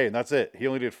another day, and that's it. He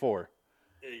only did 4.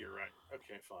 Yeah, you're right.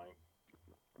 Okay, fine.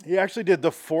 He actually did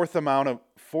the fourth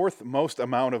most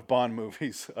amount of Bond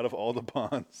movies out of all the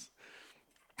Bonds.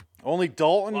 Only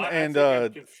Dalton and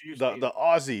the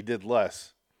Aussie did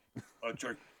less.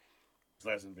 George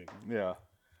Lazenby. Yeah.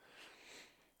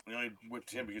 I only went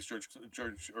to him because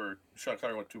George or Sean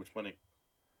Connery went too much money.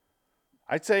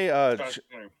 I'd say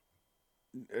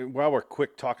while we're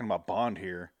quick talking about Bond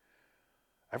here,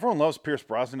 everyone loves Pierce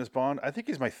Brosnan as Bond. I think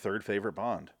he's my 3rd favorite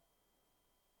Bond.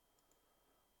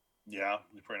 Yeah,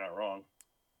 you're probably not wrong.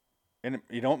 And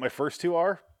you know what my first 2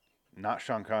 are? Not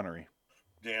Sean Connery.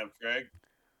 Daniel Craig.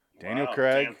 Daniel Wow.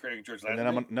 Craig. Daniel Craig and George Lazenby. And then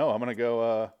I'm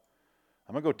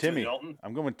gonna go Timmy.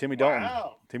 I'm going with Timmy Dalton.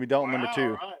 Wow. Timmy Dalton number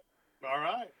 2. All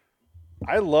right.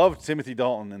 I loved Timothy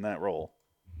Dalton in that role.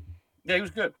 Yeah, he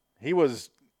was good. He was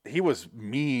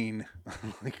mean,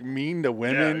 like mean to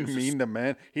women, mean to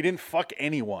men. He didn't fuck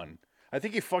anyone. I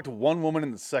think he fucked one woman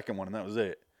in the second one, and that was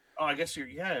it. Oh, I guess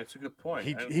it's a good point.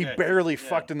 He barely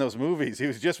fucked in those movies. He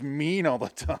was just mean all the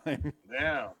time.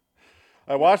 Yeah.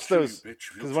 I watched those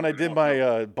because when I did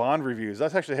my Bond reviews,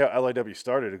 that's actually how LIW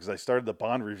started, because I started the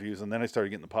Bond reviews and then I started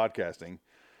getting the podcasting.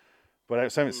 But I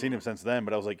haven't seen him since then.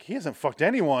 But I was like, he hasn't fucked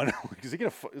anyone. Is he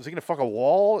gonna fuck a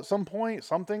wall at some point?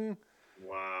 Something?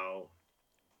 Wow.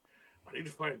 I need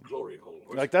to find a glory hole.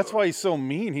 That's why he's so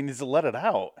mean. He needs to let it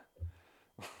out.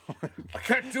 I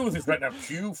can't do this right now,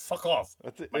 Q. Fuck off.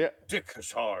 My dick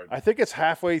is hard. I think it's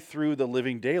halfway through The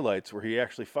Living Daylights where he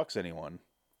actually fucks anyone.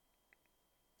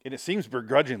 And it seems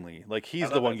begrudgingly, like he's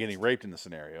the one getting raped in the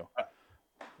scenario.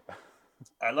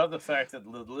 I love the fact that the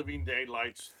Living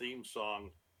Daylights theme song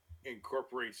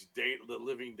incorporates the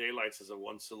Living Daylights as a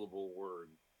 1-syllable word.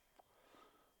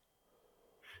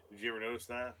 Did you ever notice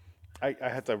that? I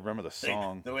had to remember the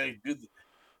song. The way they do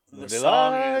the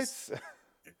song is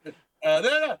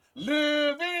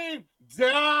Living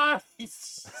Daylights.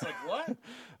 It's like, what?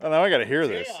 Oh, now I got to hear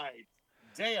this.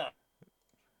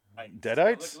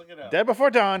 Deadites? Look it up. Dead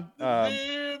Before Dawn.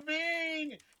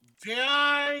 Living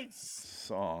Daylights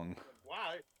song.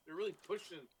 Wow, they're really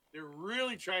pushing. They're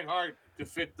really trying hard to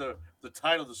fit the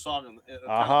title of the song and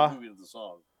the movie of the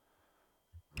song.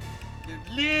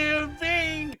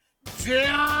 Living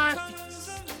Daylights.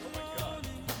 Oh my god!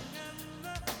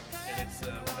 And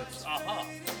it's aha.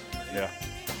 Yeah.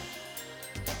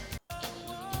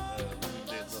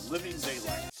 The Living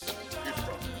Daylights. Here's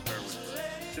from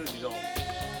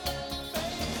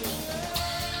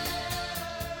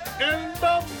in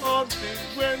the morning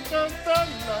when the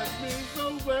sunlight moves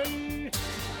away.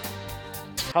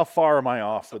 How far am I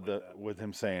off with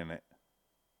him saying it?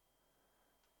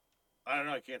 I don't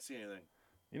know. I can't see anything.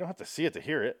 You don't have to see it to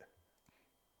hear it.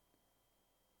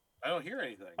 I don't hear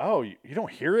anything. Oh, you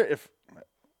don't hear it if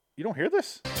you don't hear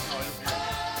this? Oh, I don't hear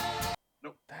it.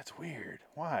 Nope. That's weird.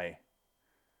 Why?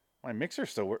 My mixer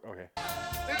still works. Okay.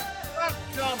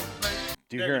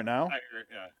 Do you hear it now? I hear it.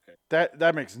 Yeah. Okay.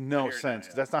 That makes no sense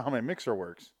because that's not how my mixer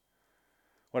works.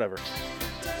 Whatever.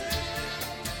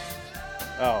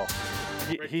 Oh,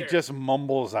 he just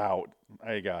mumbles out.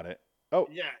 I got it. Oh.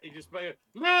 Yeah, he just plays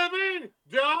Living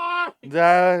Daylights.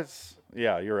 That's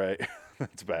you're right.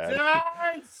 That's bad.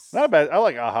 Not bad. I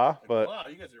like Aha, but wow,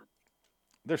 you guys are.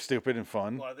 They're stupid and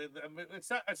fun. Well,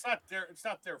 it's not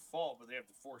their fault, but they have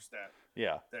to force that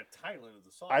title into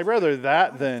the song. I'd rather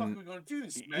that than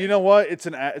you know what? It's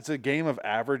a game of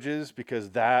averages because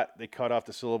they cut off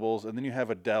the syllables, and then you have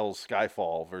Adele's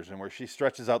Skyfall version where she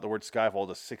stretches out the word Skyfall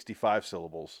to 65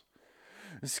 syllables.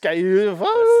 Skyfall.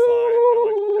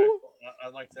 I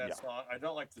like that song. I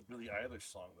don't like the Billie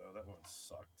Eilish song though. That one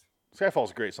sucked.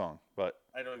 Skyfall's a great song, but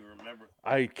I don't even remember.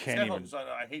 I can't even.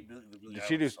 I hate the Billie Eilish Did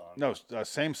she do song. no?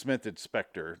 Sam Smith did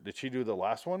Spectre. Did she do the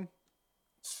last one?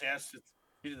 She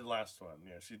did the last one.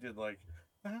 Yeah, she did like.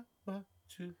 I want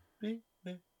to be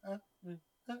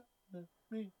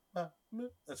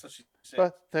That's what she said.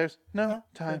 But there's no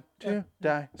time to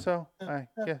die, so I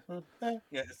guess.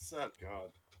 Yeah, it's oh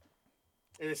god.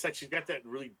 And it's like she's got that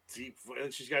really deep.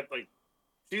 And she's got like.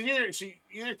 She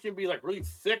either can be like really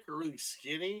thick or really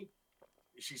skinny.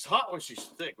 She's hot when she's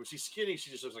thick. When she's skinny,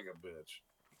 she just looks like a bitch.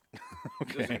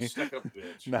 Okay. Like a stuck-up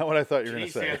bitch. Not what I thought you were going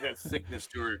to say. She needs to have that thickness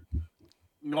to her.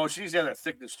 No, she needs to have that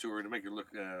thickness to her to make her look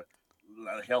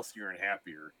healthier and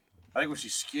happier. I think when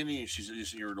she's skinny, she's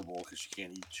just irritable because she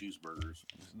can't eat cheeseburgers.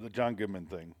 The John Goodman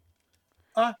thing.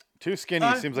 Too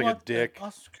skinny seems like a dick.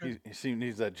 He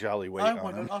needs that jolly weight on him. I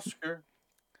want an Oscar.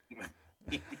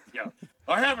 Yeah.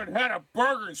 I haven't had a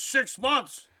burger in 6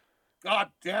 months.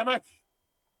 God damn it.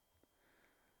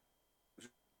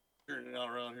 Not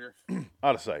around here.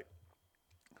 Out of sight.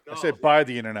 I said by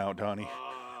the In-N-Out, Donnie.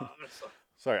 That's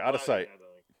Sorry, out of sight.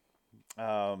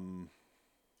 Yeah.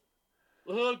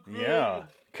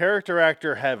 Character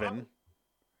actor heaven.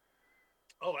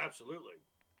 Oh, absolutely.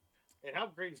 And how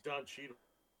great is Don Cheadle?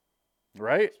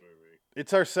 Right? In this movie?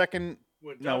 It's our second.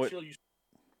 When Don Cheadle used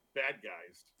bad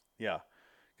guys. Yeah.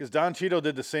 Because Don Cheadle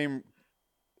did the same.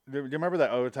 Do you remember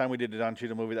that other time we did a Don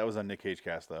Cheadle movie? That was on Nick Cage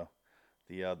cast, though.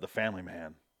 The Family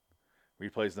Man. Where he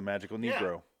plays the magical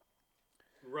Negro.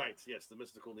 Right. Yes, the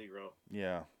mystical Negro.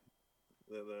 Yeah.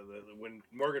 When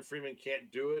Morgan Freeman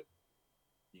can't do it,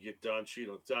 you get Don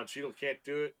Cheadle. If Don Cheadle can't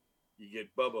do it, you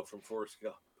get Bubba from Forrest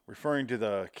Gump. Referring to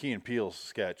the Key and Peele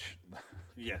sketch.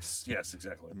 Yes,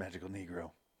 exactly. The magical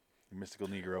Negro. The mystical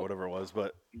Negro, whatever it was.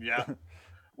 But yeah.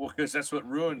 Well, because that's what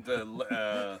ruined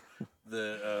the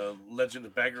Legend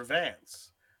of Bagger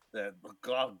Vance. That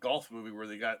golf movie where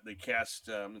they cast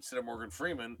instead of Morgan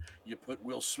Freeman, you put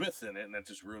Will Smith in it, and that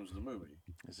just ruins the movie.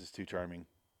 This is too charming.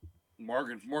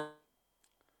 Morgan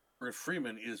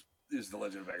Freeman is the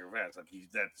Legend of Bagger Vance. Like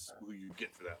that's who you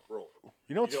get for that role.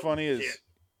 You know what's funny is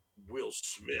Will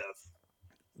Smith.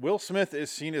 Will Smith is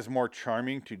seen as more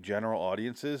charming to general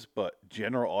audiences, but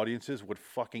general audiences would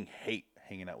fucking hate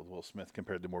hanging out with Will Smith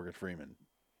compared to Morgan Freeman.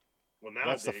 Well,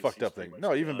 that's the fucked up thing.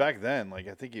 No, even back then, like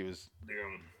I think he was.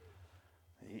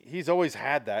 He's always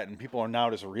had that, and people are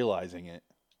now just realizing it.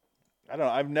 I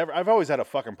don't know. I've always had a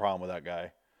fucking problem with that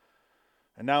guy,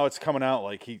 and now it's coming out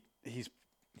like he's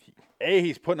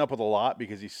putting up with a lot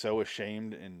because he's so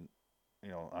ashamed, and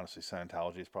honestly,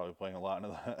 Scientology is probably playing a lot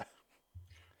into that.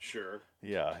 Sure.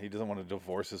 Yeah, he doesn't want to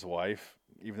divorce his wife,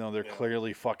 even though they're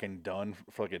clearly fucking done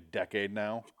for like a decade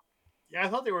now. Yeah, I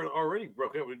thought they were already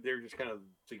broken up. They were just kind of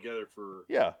together for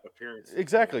appearances.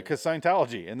 Exactly, because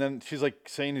Scientology. And then she's like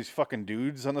saying these fucking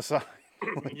dudes on the side.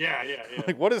 Like, yeah.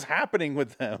 Like, what is happening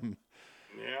with them?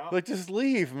 Yeah. Like, just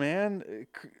leave, man.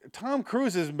 Tom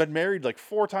Cruise has been married like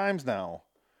 4 times now.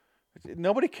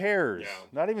 Nobody cares. Yeah.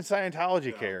 Not even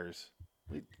Scientology cares.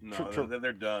 No,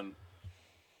 they're done.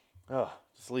 Oh,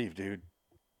 just leave, dude.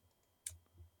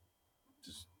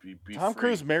 Just be Tom free.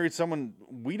 Cruise married someone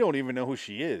we don't even know who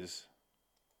she is.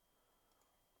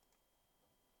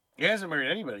 He hasn't married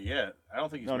anybody yet. I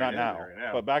don't think he's married not anybody right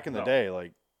now. But back in the day,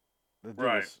 like,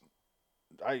 right.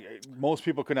 Most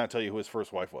people could not tell you who his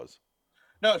first wife was.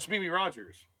 No, it's Mimi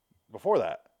Rogers. Before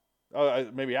that,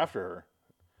 maybe after her,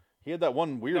 he had that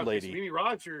one weird lady. Mimi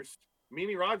Rogers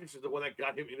is the one that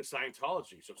got him into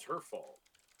Scientology, so it's her fault.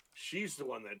 She's the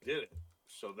one that did it,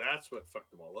 so that's what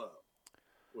fucked them all up.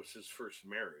 Was his first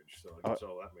marriage, so I guess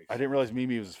all that makes sense. I didn't realize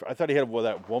Mimi was. I thought he had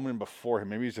that woman before him.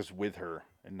 Maybe he was just with her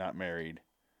and not married.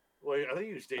 Well, I think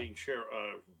he was dating Cher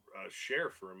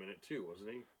for a minute too,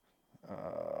 wasn't he?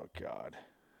 Oh God,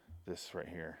 this right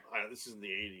here. This is in the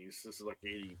 80s. This is like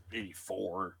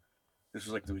 84. This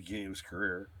was like the beginning of his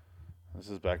career. This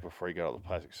is back before he got all the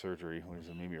plastic surgery when he was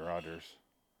with Mimi Rogers.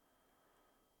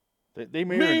 They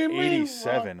married in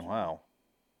 87. Wow.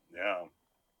 Yeah.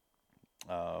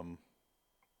 Dun,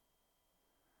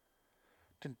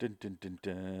 dun, dun, dun,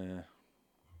 dun.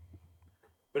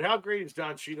 But how great is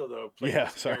Don Cheadle though? Playing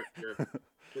this character,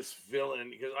 this villain.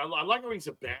 Because I like when he's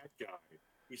a bad guy.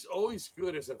 He's always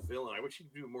good as a villain. I wish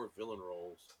he'd do more villain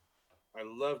roles. I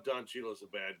love Don Cheadle as a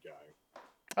bad guy.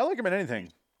 I like him in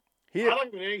anything. I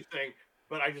like him in anything,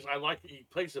 but I like he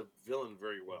plays a villain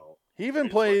very well. He even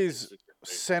plays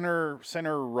center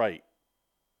right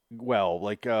well,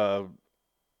 like Boogie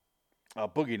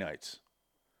Nights.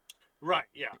 Right,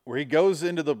 yeah. Where he goes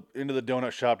into the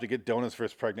donut shop to get donuts for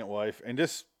his pregnant wife and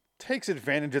just takes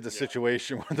advantage of the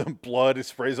situation where the blood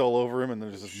sprays all over him and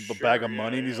there's a bag of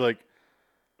money and he's like,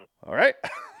 all right.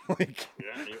 Like,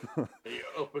 he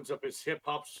opens up his hip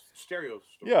hop stereo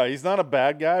store. Yeah, he's not a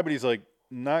bad guy, but he's like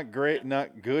not great,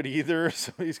 not good either.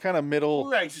 So he's kind of middle.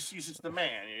 Right, he's just the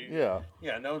man. Yeah,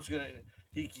 no one's gonna.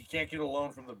 He can't get a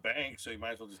loan from the bank, so he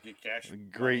might as well just get cash.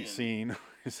 Great scene.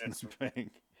 He's in the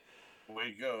bank. The way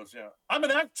it goes, yeah. I'm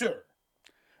an actor.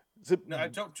 No, I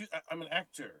don't. I'm an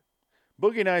actor.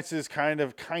 Boogie Nights is kind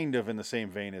of in the same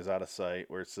vein as Out of Sight,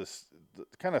 where it's this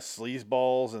kind of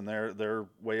sleazeballs and their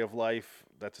way of life.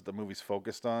 That's what the movie's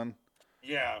focused on.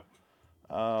 Yeah.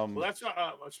 Well, that's not.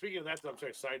 Speaking of that, I'm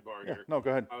sorry. Sidebar here. No,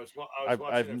 go ahead.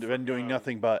 I've been doing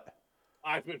nothing but.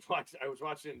 I was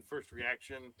watching First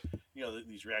Reaction.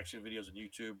 These reaction videos on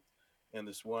YouTube, and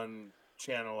this one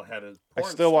channel had a. I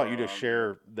still want you to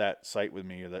share that site with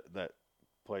me, or that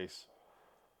place.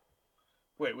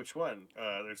 Wait, which one?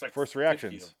 There's like First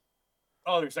Reactions.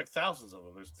 There's like thousands of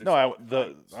them. There's no,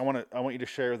 I want you to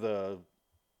share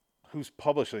who's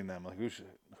publishing them. Like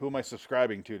who am I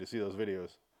subscribing to see those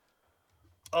videos?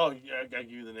 Oh yeah, I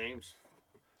give you the names.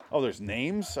 Oh, there's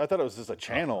names? I thought it was just a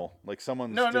channel, like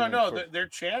someone's No. doing it for... They're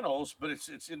channels, but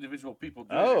it's individual people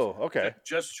doing Oh, it. okay.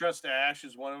 Just Trust Ash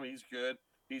is one of them. He's good.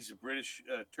 He's a British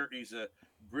he's a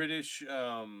British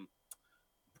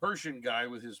Persian guy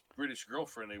with his British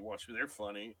girlfriend. They watch. They're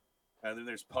funny. And then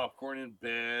there's Popcorn in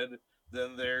Bed.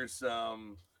 Then there's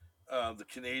the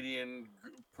Canadian.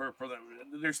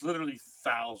 There's literally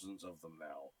thousands of them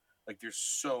now. Like there's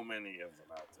so many of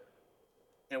them out there.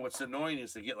 And what's annoying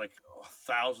is they get like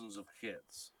thousands of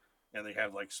hits, and they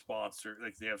have like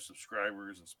they have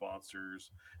subscribers and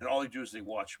sponsors, and all they do is they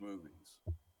watch movies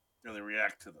and they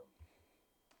react to them.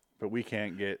 But we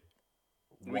can't get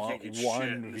one shit,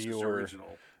 viewer.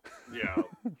 Original. Yeah,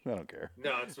 I don't care.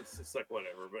 No, it's like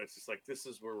whatever, but it's just like this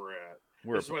is where we're at.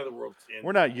 This is why the world's in.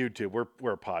 We're not YouTube.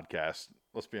 We're a podcast.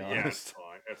 Let's be honest. Yeah, that's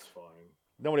fine. That's fine.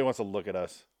 Nobody wants to look at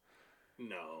us.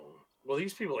 No. Well,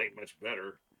 these people ain't much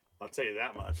better. I'll tell you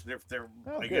that much. They're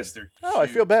I guess they're cute. Oh, I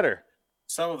feel better.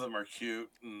 Some of them are cute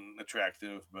and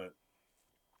attractive, but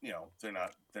they're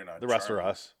not the rest are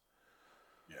us.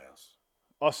 Yes.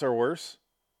 Us are worse?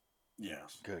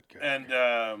 Yes. Good. And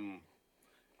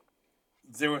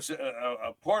there was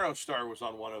a porno star was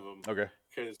on one of them. Okay.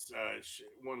 Because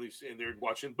one of these, and they're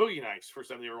watching Boogie Nights.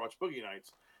 First time they ever watched Boogie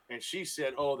Nights, and she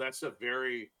said, "Oh, that's a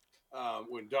very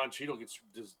when Don Cheadle gets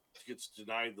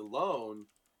denied the loan."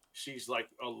 She's like,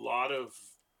 a lot of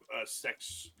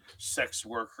sex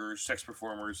workers, sex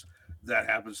performers, that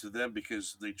happens to them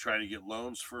because they try to get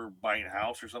loans for buying a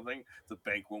house or something. The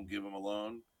bank won't give them a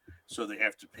loan, so they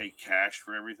have to pay cash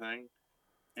for everything,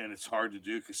 and it's hard to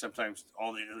do because sometimes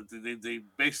they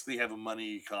basically have a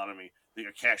money economy, a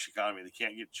cash economy. They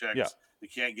can't get checks. Yeah. They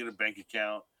can't get a bank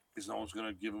account because no one's going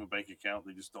to give them a bank account.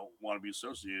 They just don't want to be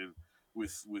associated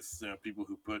with people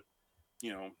who put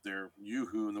their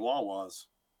Yoo-hoo in the Wawas.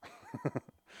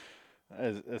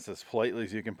 It's as politely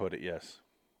as you can put it. Yes.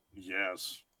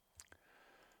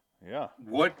 Yeah.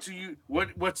 What's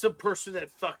the person that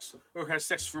fucks or has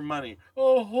sex for money? A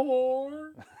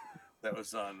whore. That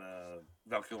was on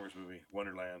Val Kilmer's movie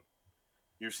Wonderland.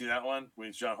 You ever see that one when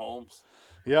it's John Holmes?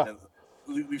 Yeah.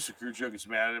 And Lisa Kudrow gets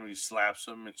mad at him and he slaps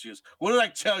him and she goes, "What did I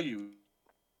tell you?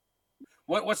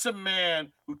 What's a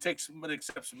man who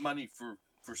accepts money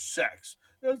for sex?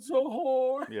 It's a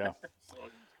whore." Yeah. So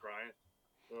crying.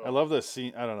 I love this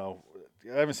scene. I don't know.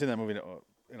 I haven't seen that movie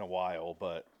in a while,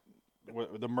 but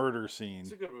the murder scene.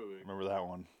 It's a good movie. Remember that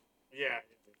one? Yeah.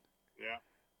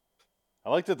 I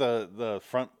liked that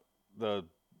the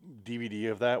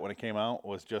DVD of that when it came out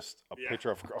was just a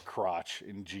picture of a crotch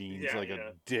in jeans,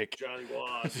 a dick. Johnny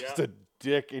Was. Just a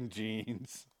dick in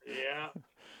jeans. Yeah.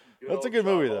 That's a good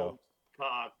movie though.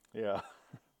 Cock. Yeah.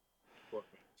 Poor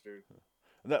bastard.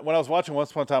 When I was watching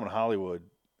Once Upon a Time in Hollywood,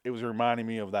 it was reminding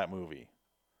me of that movie.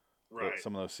 Right.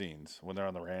 Some of those scenes when they're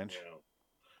on the ranch.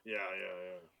 Yeah.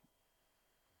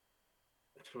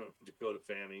 Dakota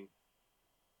Fanning.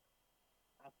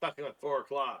 I'm fucking at 4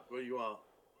 o'clock. What do you want?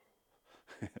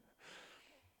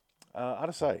 Out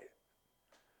of sight.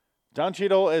 Don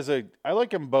Cheadle I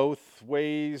like him both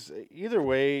ways. Either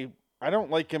way, I don't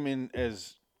like him in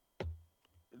as,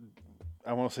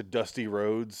 I want to say Dusty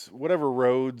Rhodes. Whatever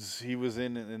Rhodes he was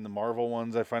in the Marvel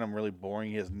ones, I find him really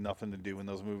boring. He has nothing to do in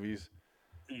those movies.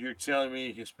 You're telling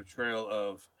me his portrayal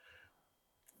of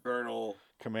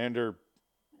Commander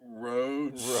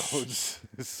Rhodes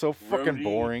is so fucking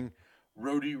boring.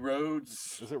 Rhodey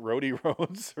Rhodes. Is it Rhodey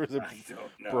Rhodes or is it I don't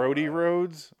know. Brody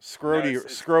Rhodes?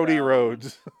 Scrody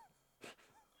Rhodes.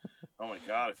 Oh my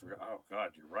god, I forgot. Oh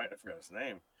god, you're right. I forgot his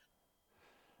name.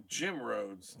 Jim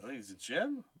Rhodes. I think he's a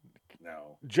Jim.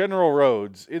 No. General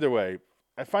Rhodes. Either way,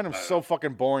 I find him so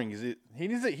fucking boring. He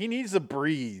needs to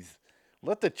breathe.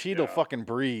 Let the Cheadle fucking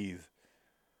breathe.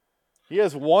 He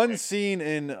has one scene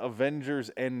in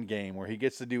Avengers Endgame where he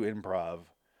gets to do improv.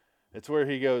 It's where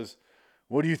he goes,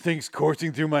 "What do you think's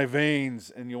coursing through my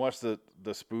veins?" And you watch the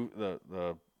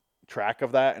track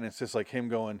of that, and it's just like him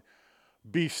going,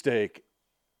 "Beefsteak,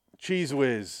 cheese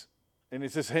whiz," and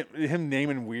it's just him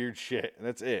naming weird shit, and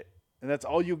that's it, and that's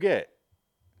all you get.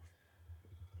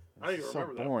 I don't even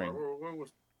remember boring. That part. When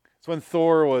was... It's when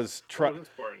Thor was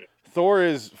Thor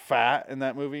is fat in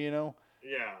that movie, Yeah.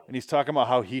 And he's talking about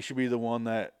how he should be the one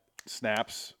that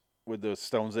snaps with the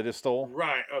stones that he stole.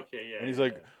 Right. Okay. Yeah. And he's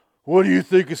like, "What do you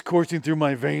think is coursing through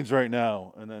my veins right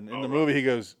now?" And then in the movie he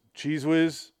goes, "Cheese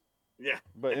whiz." Yeah.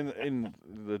 But in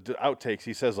the outtakes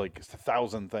he says like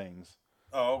 1,000 things.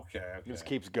 Oh, okay. He just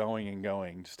keeps going and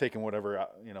going, just taking whatever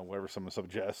someone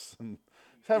suggests and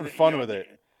just having fun with it.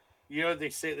 They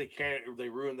say they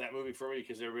ruined that movie for me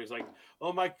because everybody's like,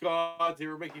 "Oh my god, they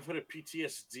were making fun of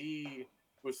PTSD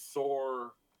with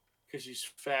Thor because he's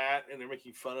fat, and they're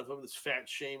making fun of him. This fat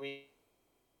shaming,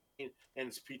 and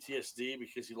it's PTSD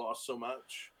because he lost so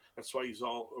much. That's why he's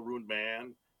all a ruined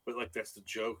man. But like that's the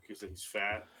joke is that he's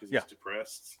fat because he's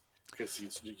depressed because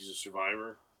he's a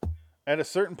survivor. At a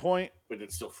certain point, but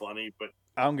it's still funny. But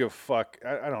I don't give a fuck.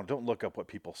 I don't look up what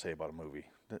people say about a movie.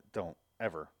 Don't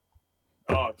ever.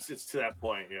 Oh, it's to that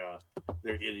point. Yeah,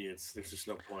 they're idiots. There's just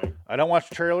no point. I don't watch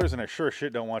trailers, and I sure as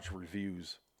shit don't watch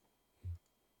reviews.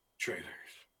 Trailers.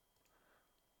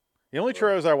 The only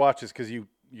trailers I watch is because you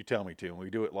tell me to, and we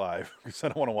do it live because I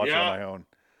don't want to watch it on my own.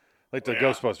 Like the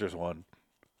Ghostbusters one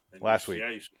last week.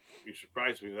 Yeah, you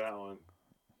surprised me with that one.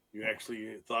 You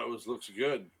actually thought it looks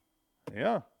good.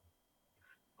 Yeah.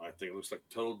 I think it looks like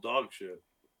total dog shit.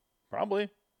 Probably.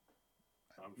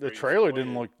 The trailer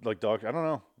didn't look like dog. I don't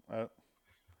know.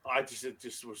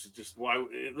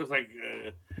 It looked like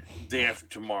Day After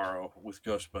Tomorrow with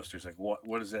Ghostbusters. Like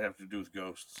what does that have to do with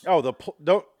ghosts? Oh,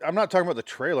 I'm not talking about the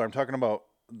trailer. I'm talking about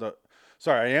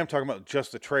I am talking about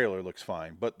just the trailer looks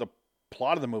fine, but the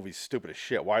plot of the movie's stupid as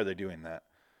shit. Why are they doing that?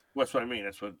 Well, that's what I mean.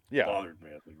 That's what bothered me.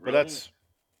 Like, really? But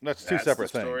that's two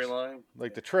separate things. Storyline.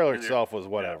 Like the trailer itself was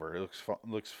whatever. It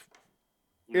looks.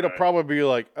 It'll probably be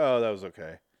like, oh, that was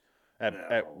okay,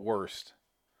 at worst.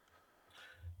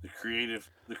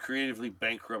 The creatively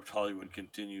bankrupt Hollywood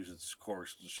continues its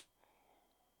course to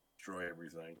destroy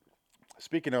everything.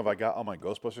 Speaking of, I got all my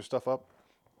Ghostbuster stuff up.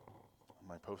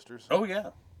 My posters. Oh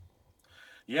yeah.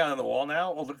 Yeah, on the wall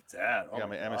now. Oh, look at that! I got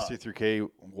my MST3K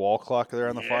wall clock there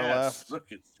on the far left.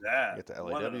 Look at that! Get the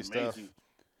LAW stuff.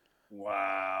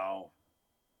 Wow.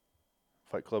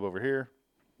 Fight Club over here.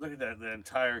 Look at that! The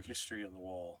entire history on the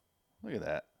wall. Look at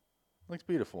that. Looks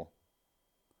beautiful.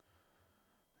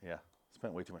 Yeah,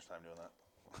 spent way too much time doing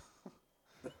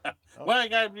that. Well, you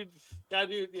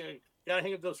gotta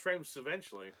hang up those frames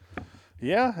eventually.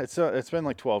 Yeah, it's been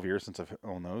like 12 years since I've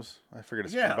owned those. I figured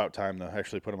it's about time to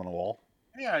actually put them on the wall.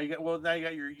 Yeah, now you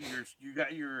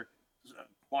got your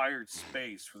acquired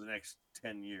space for the next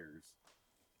 10 years.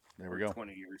 There we go.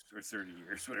 20 years or 30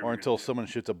 years, whatever. Or until someone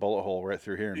shoots a bullet hole right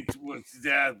through here.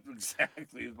 Yeah,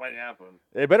 exactly. It might happen.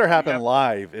 It better happen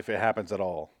live if it happens at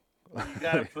all. You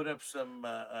gotta put up some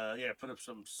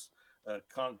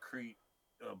concrete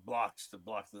blocks to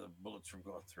block the bullets from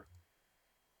going through.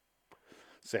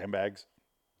 Sandbags.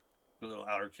 A little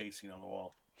outer casing on the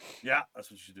wall. Yeah,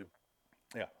 that's what you should do.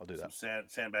 Yeah, I'll do that. Some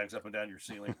sandbags up and down your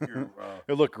ceiling.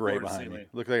 It'll look great behind me.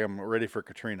 Look like I'm ready for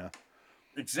Katrina.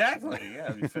 Exactly.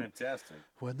 Yeah, it'd be fantastic.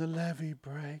 When the levee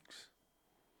breaks.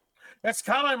 It's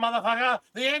coming, motherfucker.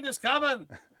 The end is coming.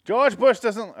 George Bush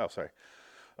doesn't. Oh, sorry.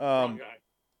 Wrong guy.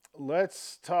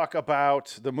 Let's talk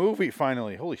about the movie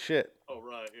finally. Holy shit. Oh,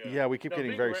 right. Yeah. Yeah, we keep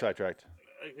getting very sidetracked.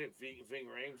 I think Ving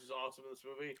Rhames is awesome in this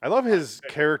movie. I love his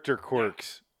character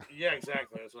quirks. Yeah,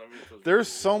 exactly. That's what I mean. There's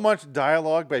so much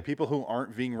dialogue by people who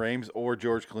aren't Ving Rhames or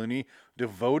George Clooney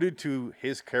devoted to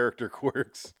his character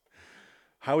quirks.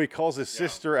 How he calls his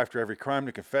sister after every crime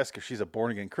to confess because she's a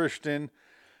born-again Christian.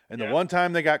 And the one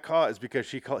time they got caught is because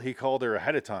he called her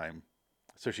ahead of time.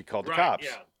 So she called the cops.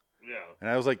 Yeah. And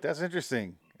I was like, that's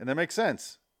interesting. And that makes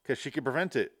sense because she could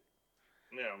prevent it.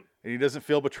 Yeah. And he doesn't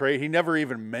feel betrayed. He never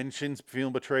even mentions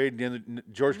feeling betrayed.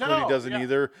 George Clooney doesn't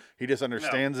either. He just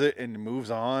understands it and moves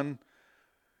on.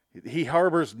 He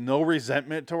harbors no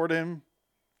resentment toward him.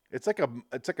 It's like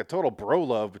a total bro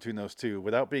love between those two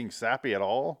without being sappy at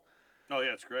all. Oh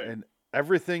yeah, it's great. And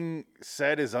everything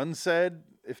said is unsaid,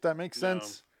 if that makes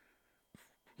sense.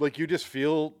 Like you just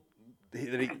feel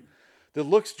that the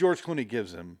looks George Clooney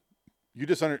gives him,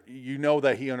 you know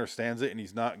that he understands it and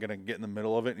he's not gonna get in the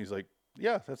middle of it. And he's like,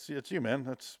 yeah, that's you, man.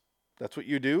 That's what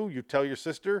you do. You tell your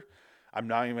sister. I'm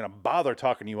not even gonna bother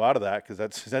talking you out of that because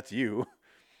that's you.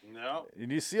 No.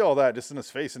 And you see all that just in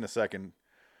his face in a second.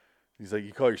 He's like,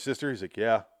 you call your sister? He's like,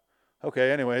 yeah.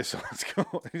 Okay, anyway, so let's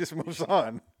go. He just moves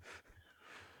on.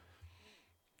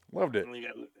 Loved it. And you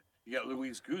got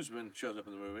Luis Guzman shows up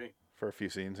in the movie. For a few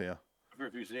scenes, yeah. For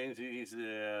a few scenes. He's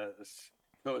the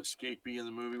co-escapee in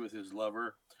the movie with his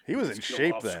lover. He was in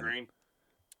shape then. Screen.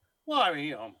 Well, I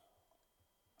mean,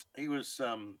 he was,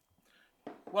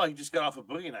 he just got off of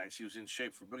Boogie Nights. He was in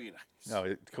shape for Boogie Nights.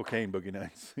 No, cocaine Boogie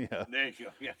Nights. Yeah. There you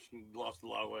go. Yeah, he lost a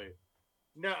lot of weight.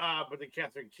 No, but then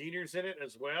Catherine Keener's in it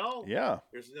as well. Yeah.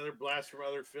 There's another blast from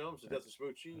other films. That's a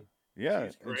Smoochie. Yeah,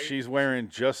 and she's wearing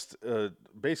just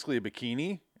basically a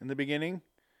bikini in the beginning.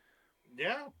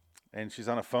 Yeah. And she's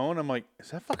on a phone. I'm like,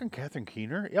 is that fucking Catherine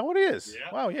Keener? Yeah, it is.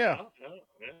 Yeah. Wow, yeah.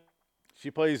 She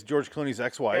plays George Clooney's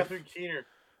ex-wife. Catherine Keener.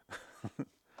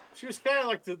 She was kind of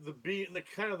like the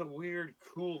kind of the weird,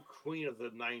 cool queen of the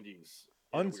 90s.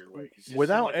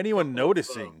 Without anyone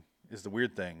noticing is the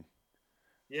weird thing.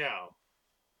 Yeah.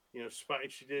 You know,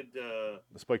 she did The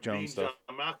Spike Jonze Being stuff.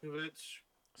 John Malkovich.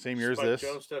 Same year as Spike this.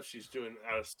 Jonze stuff. She's doing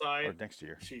Out of Sight. Or next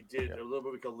year. She did a little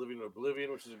movie called Living in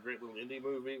Oblivion, which is a great little indie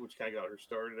movie, which kind of got her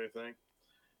started, I think.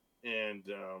 And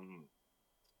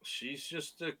she's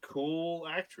just a cool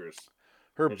actress.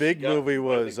 Her big movie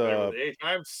was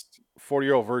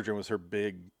 40-Year-Old Virgin was her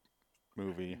big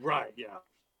movie. Right, yeah.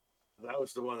 That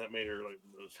was the one that made her like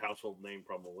this household name,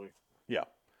 probably. Yeah.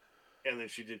 And then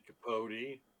she did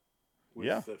Capote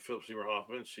with Philip Seymour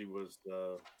Hoffman. She was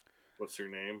what's her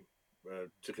name?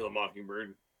 To Kill a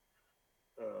Mockingbird.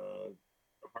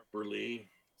 Harper Lee.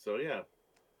 So yeah,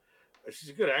 she's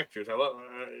a good actress. I love.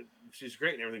 She's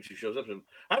great in everything she shows up in.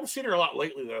 I haven't seen her a lot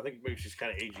lately, though. I think maybe she's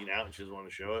kind of aging out and she doesn't want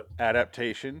to show it.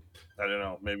 Adaptation. I don't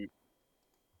know. Maybe.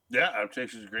 Yeah,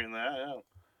 Adaptation is great in that.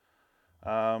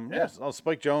 Yeah. Yes. Oh,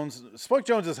 Spike Jonze. Spike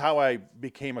Jonze is how I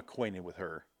became acquainted with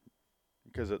her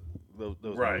because of those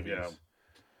right, movies.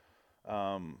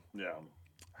 Yeah. Yeah.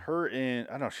 Her in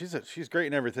I don't know. She's great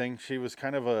in everything. She was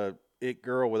kind of a it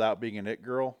girl without being an it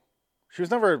girl. She was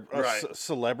never a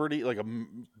celebrity, like a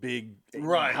big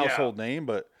household name,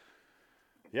 but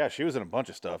yeah, she was in a bunch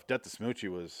of stuff. Death to Smoochie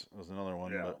was another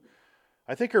one. Yeah. But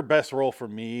I think her best role for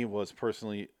me was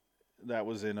personally that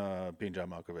was in Being John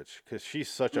Malkovich because she's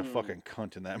such a fucking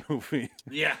cunt in that movie.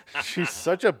 Yeah, she's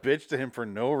such a bitch to him for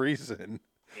no reason.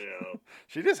 Yeah,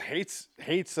 she just hates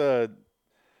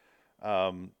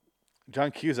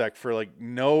John Cusack for like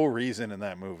no reason in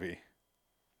that movie.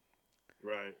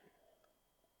 Right.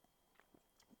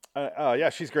 Yeah,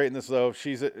 she's great in this though.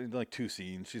 She's in like 2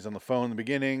 scenes. She's on the phone in the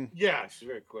beginning. Yeah, she's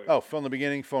very quick. Oh, phone in the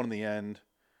beginning, phone in the end.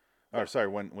 Or sorry,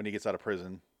 when he gets out of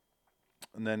prison,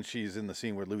 and then she's in the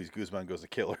scene where Luis Guzman goes to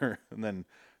kill her, and then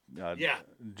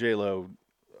J-Lo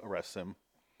arrests him.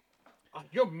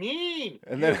 You're mean.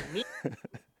 And then and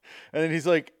then he's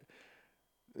like,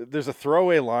 there's a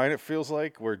throwaway line. It feels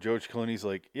like where George Clooney's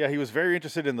like, yeah, he was very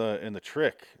interested in the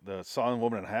trick, the sawing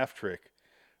woman in half trick.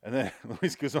 And then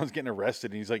Luis Guzman's getting arrested,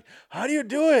 and he's like, how do you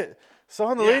do it?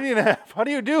 Sawing the lady in half. How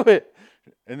do you do it?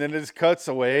 And then it just cuts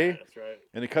away. Yeah, that's right.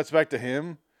 And it cuts back to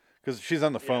him because she's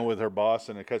on the phone with her boss,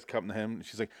 and it cuts to him. And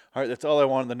she's like, all right, that's all I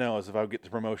wanted to know is if I would get the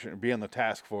promotion and be on the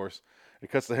task force. It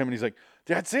cuts to him, and he's like,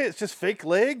 that's it? It's just fake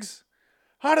legs?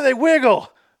 How do they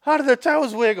wiggle? How do their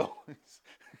toes wiggle? He's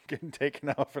getting taken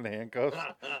off in handcuffs.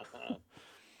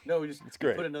 No, we just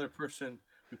great. Put another person.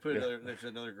 We put there's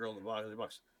another girl in the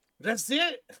box. That's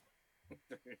it.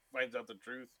 He finds out the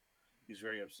truth. He's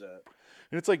very upset.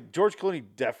 And it's like George Clooney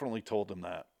definitely told him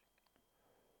that.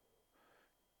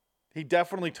 He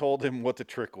definitely told him what the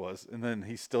trick was, and then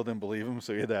he still didn't believe him,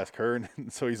 so he had to ask her.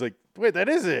 And so he's like, wait, that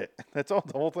is it. That's all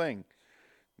the whole thing.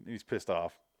 And he's pissed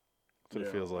off. That's what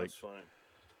it feels like. That's fine.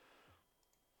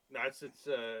 No, it's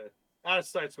Out of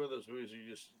Sight's one of those movies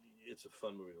it's a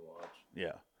fun movie to watch.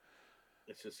 Yeah.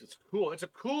 It's cool. It's a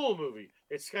cool movie.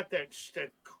 It's got that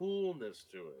coolness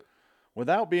to it.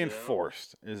 Without being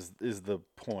forced is the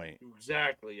point.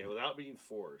 Exactly. Yeah, without being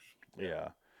forced. Yeah.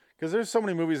 Because there's so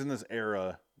many movies in this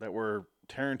era that were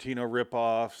Tarantino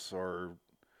ripoffs or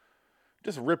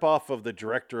just ripoff of the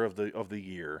director of the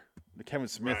year. The Kevin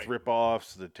Smith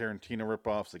ripoffs, the Tarantino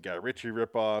ripoffs, the Guy Ritchie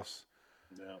ripoffs.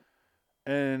 Yeah.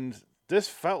 And this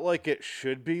felt like it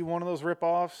should be one of those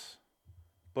ripoffs,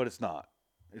 but it's not.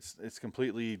 It's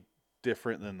completely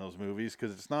different than those movies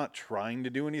because it's not trying to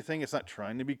do anything. It's not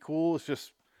trying to be cool. Let's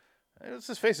just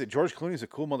face it. George Clooney's a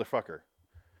cool motherfucker.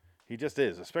 He just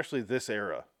is, especially this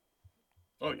era.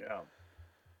 Oh, yeah.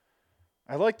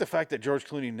 I like the fact that George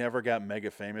Clooney never got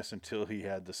mega famous until he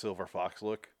had the Silver Fox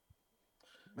look.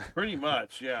 Pretty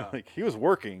much, yeah. Like, he was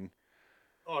working.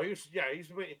 Oh,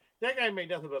 that guy made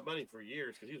nothing but money for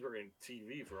years because he was working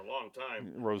TV for a long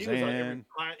time. Roseanne.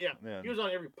 He was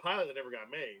on every pilot that ever got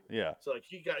made. Yeah. So like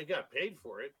he got paid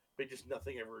for it, but just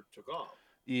nothing ever took off.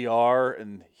 ER,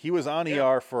 and he was on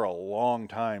ER for a long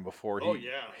time before he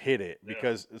hit it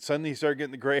because suddenly he started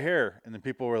getting the gray hair, and then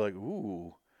people were like,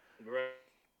 "Ooh."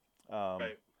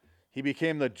 Right. He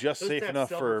became the just safe enough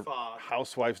for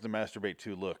housewives to masturbate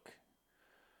to look,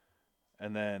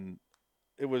 and then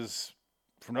it was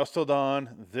From Dusk Till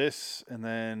Dawn, this, and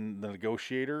then The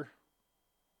Negotiator.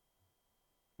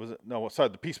 Was it? No, sorry,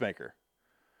 The Peacemaker.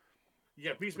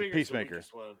 Yeah, Peacemaker. Peacemaker.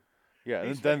 One. Yeah,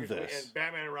 and then this. And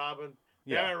Batman and Robin.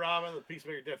 Yeah, Batman and Robin, The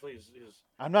Peacemaker definitely is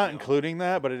I'm not including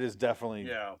that, but it is definitely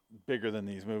bigger than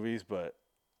these movies, but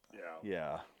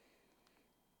yeah.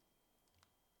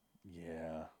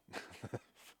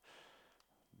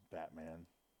 Batman.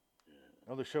 Yeah.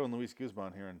 Oh, they're showing Luis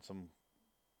Guzman here in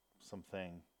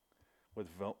something with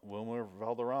Wilmer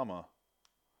Valderrama.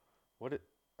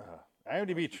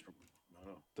 IMDb,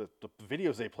 the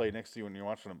videos they play next to you when you're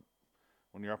watching them,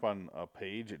 When you're up on a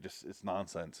page, it's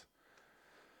nonsense.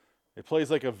 It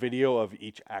plays like a video of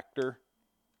each actor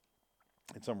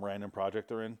in some random project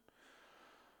they're in.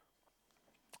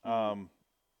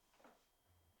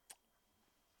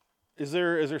 Is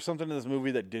there something in this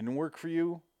movie that didn't work for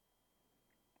you?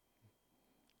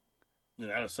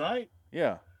 Out of sight?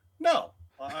 Yeah. No.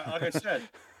 Like I said,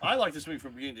 I like this movie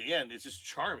from beginning to end. It's just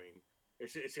charming.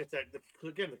 It's got that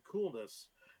again the coolness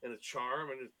and the charm,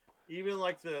 and even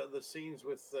like the scenes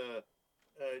with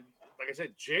like I said,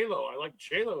 J-Lo. I like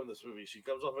J-Lo in this movie. She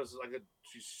comes off as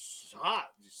she's hot,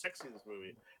 she's sexy in this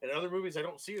movie. In other movies, I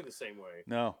don't see her the same way.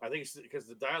 No, I think it's because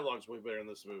the dialogue's way better in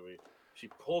this movie. She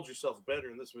holds herself better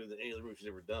in this movie than any other movie she's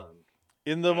ever done. I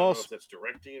don't know if that's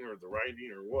directing or the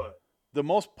writing or what. The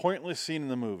most pointless scene in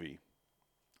the movie.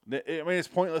 I mean, it's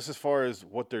pointless as far as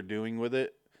what they're doing with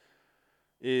it.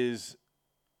 Is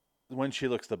when she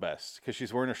looks the best because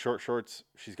she's wearing her short shorts.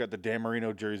 She's got the Dan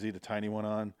Marino jersey, the tiny one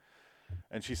on,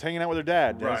 and she's hanging out with her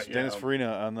dad, Dennis Farina,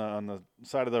 on the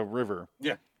side of the river.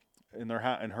 Yeah, in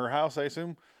her house, I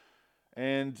assume.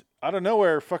 And out of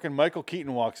nowhere, fucking Michael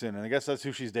Keaton walks in, and I guess that's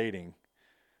who she's dating.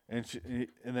 And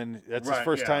then that's his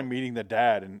first time meeting the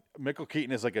dad, and Michael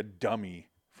Keaton is like a dummy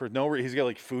for no reason. He's got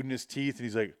like food in his teeth, and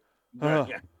he's like,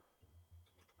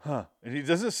 huh, and he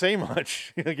doesn't say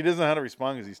much. Like he doesn't know how to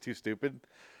respond because he's too stupid.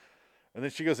 And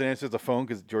then she goes and answers the phone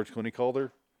because George Clooney called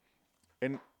her.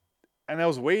 And I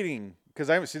was waiting because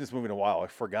I haven't seen this movie in a while. I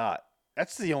forgot.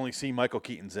 That's the only scene Michael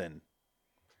Keaton's in.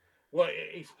 Well,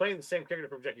 he's playing the same character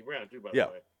from Jackie Brown too, by the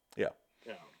way. Yeah.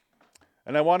 Yeah.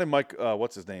 And I wanted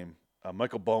what's his name?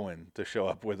 Michael Bowen to show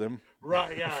up with him.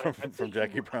 Right, yeah. from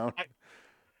Jackie Brown.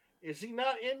 Is he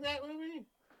not in that movie?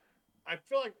 I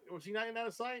feel like, was he not in Out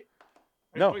of Sight?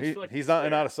 No, he's not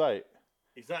in Out of Sight.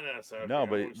 He's not in Out of Sight. No,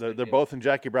 but they're both in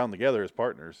Jackie Brown together as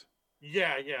partners.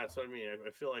 Yeah, that's what I mean. I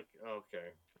feel like, okay.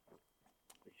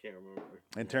 I can't remember.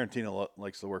 And Tarantino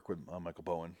likes to work with Michael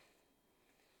Bowen.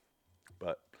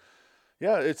 But,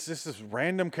 yeah, it's just this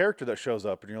random character that shows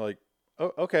up, and you're like,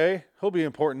 oh, okay, he'll be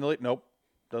important. Like, nope,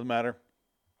 doesn't matter.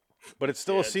 But it's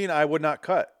still a scene I would not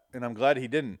cut, and I'm glad he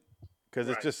didn't. Because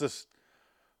it's just this,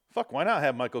 fuck, why not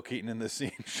have Michael Keaton in this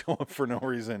scene show up for no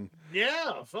reason?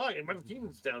 Yeah, fuck. And Michael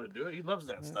Keaton's down to do it. He loves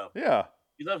that stuff. Yeah.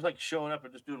 He loves, like, showing up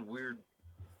and just doing weird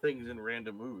things in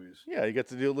random movies. Yeah, he gets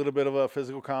to do a little bit of a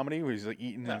physical comedy where he's, like,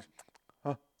 eating. Yeah.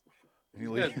 And he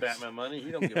got Batman money.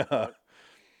 He don't give a fuck.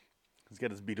 He's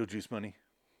got his Beetlejuice money.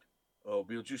 Oh,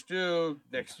 Beetlejuice 2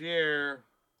 next year.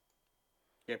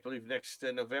 Can't believe next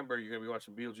November you're going to be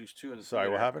watching Beetlejuice 2. Sorry,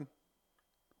 what happened?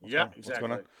 Exactly. What's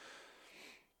going on?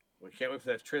 We can't wait for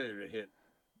that trailer to hit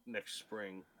next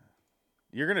spring.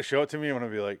 You're going to show it to me and I'm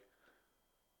going to be like...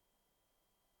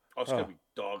 Oh, it's going to be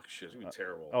dog shit. It's going to be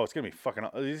terrible. Oh, it's going to be fucking...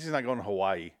 He's not going to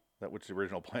Hawaii, which the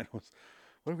original plan was.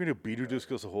 What are we going to do? Beetlejuice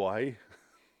goes to Hawaii?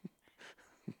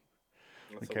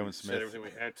 Like Kevin Smith. Said everything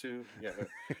we had to. Yeah.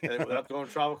 And without going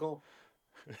tropical?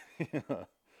 Yeah.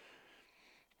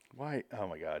 Why? Oh,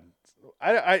 my God.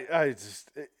 I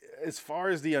just... As far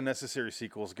as the unnecessary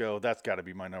sequels go, that's got to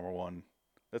be my number one.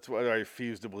 That's why I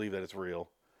refuse to believe that it's real.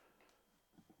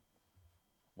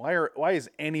 Why is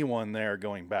anyone there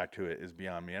going back to it is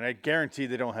beyond me. And I guarantee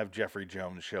they don't have Jeffrey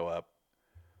Jones show up.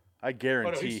 I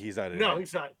guarantee he's not in it. No,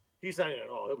 he's not. He's not in it at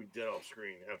all. He'll be dead off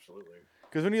screen. Absolutely.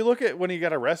 Because when you look at when he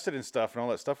got arrested and stuff and all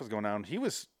that stuff was going on,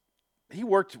 he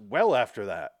worked well after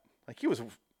that. Like he was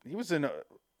in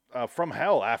From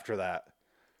Hell after that.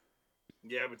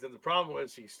 Yeah, but then the problem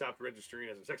was he stopped registering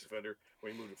as a sex offender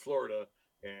when he moved to Florida,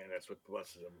 and that's what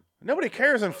busted him. Nobody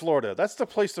cares in Florida. That's the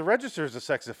place to register as a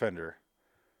sex offender.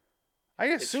 I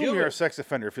assume you're a sex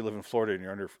offender if you live in Florida and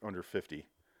you're under 50.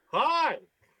 Hi!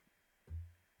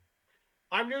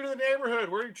 I'm new to the neighborhood.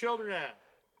 Where are your children at?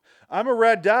 I'm a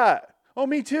red dot. Oh,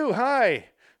 me too. Hi.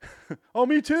 Oh,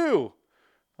 me too.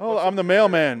 Oh, I'm the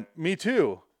mailman. Me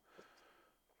too.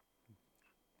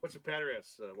 What's the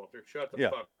address, Walter? Shut the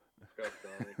fuck up,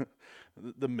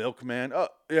 Donnie. The milkman. Oh,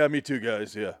 yeah, me too,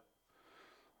 guys. Yeah.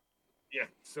 Yeah.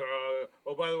 So,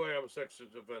 by the way, I'm a sex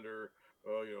offender.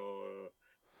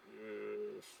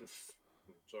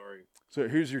 Sorry. So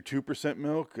here's your 2%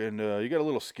 milk, and you got a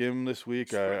little skim this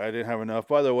week. I didn't have enough.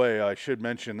 By the way, I should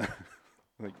mention that.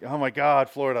 Like, oh my God,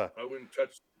 Florida. I wouldn't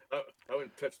touch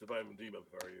the vitamin D milk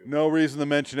if I were you. No reason to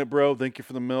mention it, bro. Thank you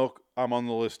for the milk. I'm on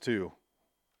the list too.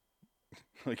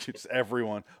 Like it's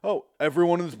everyone. Oh,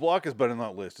 everyone in this block has been on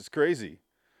that list. It's crazy.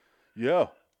 Yeah.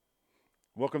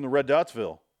 Welcome to Red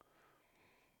Dotsville.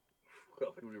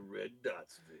 Welcome to Red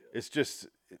Dotsville. It's just,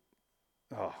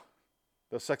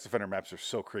 those sex offender maps are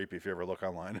so creepy. If you ever look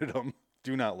online at them,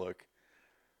 do not look.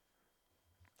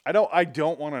 I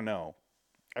don't want to know.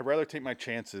 I'd rather take my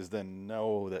chances than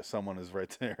know that someone is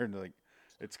right there and like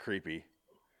it's creepy.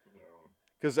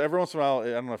 Because every once in a while, I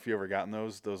don't know if you ever gotten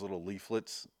those little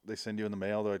leaflets they send you in the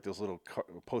mail. They're like those little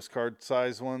postcard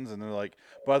size ones, and they're like,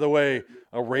 by the way,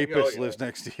 a rapist lives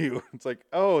next to you. It's like,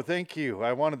 oh, thank you.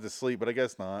 I wanted to sleep, but I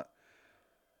guess not.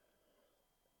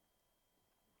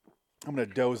 I'm gonna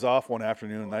doze off one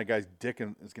afternoon, and that guy's dick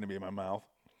is gonna be in my mouth.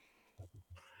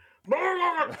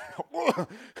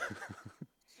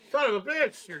 Son of a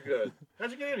bitch, you're good. How'd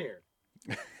you get in here?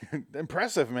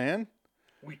 Impressive, man.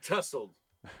 We tussled.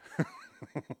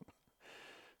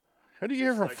 How do you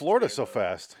get from Florida so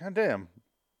fast? God damn.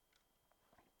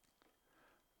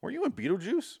 Were you in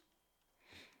Beetlejuice?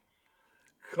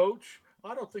 Coach,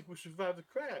 I don't think we survived the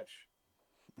crash.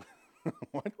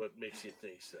 What? What makes you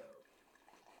think so?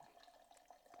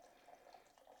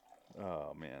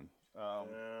 Oh, man.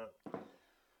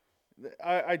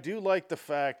 I do like the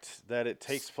fact that it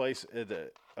takes place at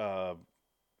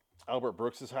Albert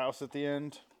Brooks's house at the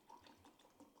end.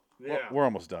 Yeah. Well, we're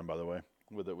almost done, by the way,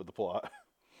 with the plot.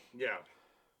 Yeah.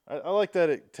 I like that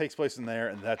it takes place in there,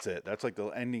 and that's it. That's like the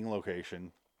ending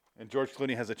location. And George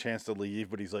Clooney has a chance to leave,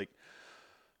 but he's like,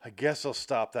 I guess I'll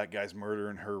stop that guy's murder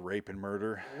and her rape and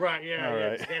murder. Right, yeah. All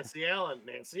right. It's Nancy Allen.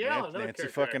 Nancy Allen. Nancy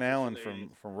fucking Allen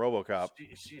from RoboCop.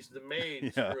 She's the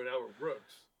maid screwing Albert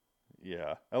Brooks.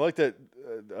 Yeah. I like that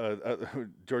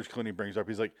George Clooney brings up.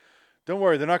 He's like, don't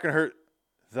worry, they're not going to hurt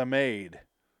the maid.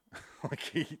 Like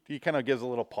he kind of gives a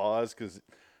little pause because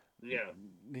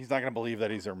he's not going to believe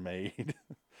that he's her maid.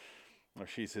 Or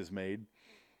she's his maid.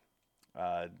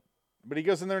 But he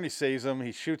goes in there and he saves him.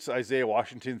 He shoots Isaiah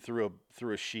Washington through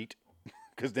a sheet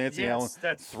because Nancy Allen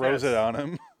throws it on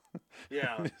him.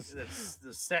 Yeah, that's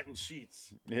the satin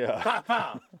sheets. Yeah. Pow,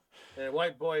 pow. And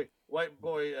white boy.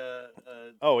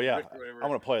 Oh yeah, I'm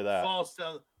gonna play that. Falls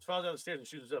down the stairs and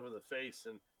shoots himself in the face,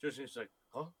 and George Clooney's like,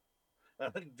 "Huh?" I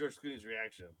think George Clooney's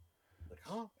reaction, like,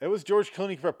 "Huh?" It was George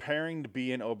Clooney preparing to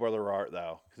be in Oh Brother Art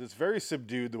though, because it's very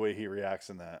subdued the way he reacts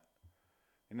in that.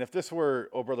 And if this were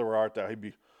Oh Brother Art, though, he'd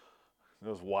be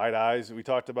those wide eyes we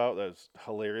talked about. Those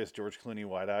hilarious George Clooney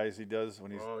wide eyes he does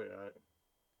when he's. Oh yeah.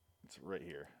 It's right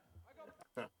here.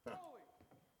 All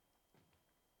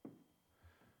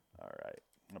right.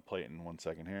 I'm going to play it in 1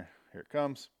 second here. Here it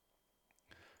comes.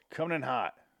 Coming in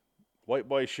hot. White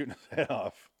boy shooting his head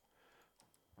off.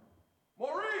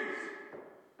 Maurice!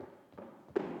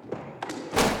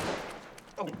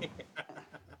 Oh, yeah.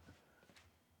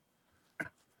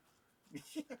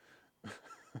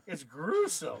 It's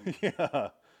gruesome. Yeah.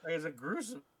 It's a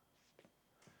gruesome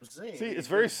scene. See, it's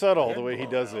very subtle the way he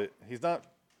does it. He's not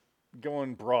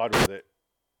going broad with it.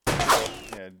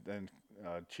 Yeah, and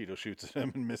Cheeto shoots at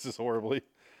him and misses horribly.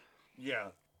 Yeah.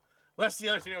 Well, that's the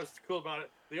other thing that was cool about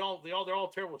it. They're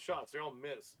all terrible shots. They all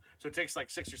miss. So it takes like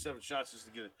 6 or 7 shots just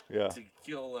to get it to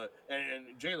kill.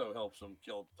 And J-Lo helps him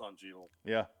kill Don Cheadle.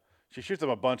 Yeah, she shoots him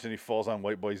a bunch and he falls on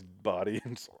White Boy's body,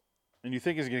 and you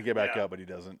think he's gonna get back up, but he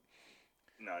doesn't.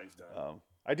 No, he's done.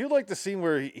 I do like the scene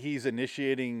where he's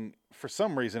for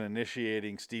some reason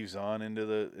initiating Steve Zahn into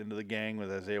the gang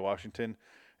with Isaiah Washington,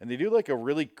 and they do like a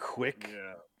really quick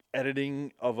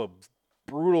editing of a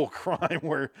brutal crime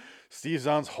where Steve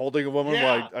Zahn's holding a woman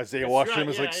while Isaiah Washington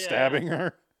is stabbing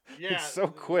her. Yeah, it's so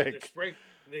quick.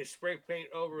 They spray paint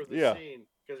over the scene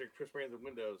because they're spraying the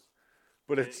windows.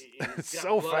 But it's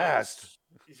so fast.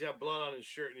 He's got blood on his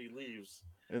shirt and he leaves.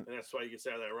 And that's why he gets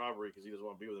out of that robbery because he doesn't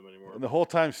want to be with him anymore. And the whole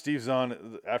time Steve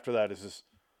Zahn after that is just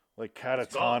like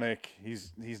catatonic.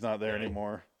 He's not there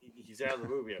anymore. He's out of the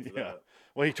movie after that.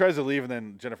 Well, he tries to leave and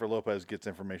then Jennifer Lopez gets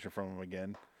information from him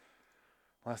again.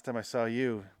 Last time I saw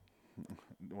you,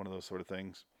 one of those sort of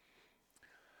things.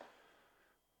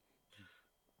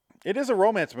 It is a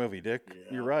romance movie, Dick.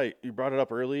 Yeah. You're right. You brought it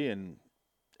up early, and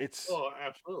it's... Oh,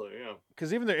 absolutely, yeah.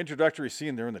 Because even the introductory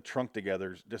scene, they're in the trunk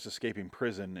together, just escaping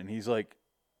prison, and he's like,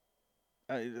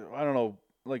 I don't know,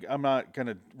 like, I'm not going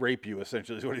to rape you,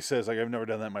 essentially, is what he says. Like, I've never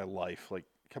done that in my life. Like,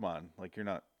 come on. Like, I'm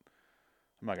not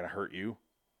going to hurt you.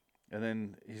 And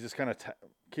then he just kind of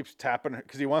keeps tapping her,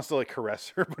 because he wants to, like,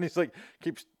 caress her, but he's, like,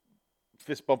 keeps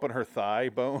fist bumping her thigh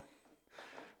bone,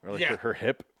 or, like, her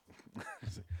hip.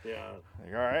 Yeah.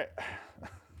 Like, all right.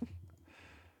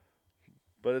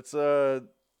 But it's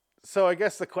so I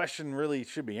guess the question really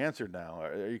should be answered now.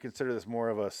 Are you consider this more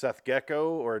of a Seth Gecko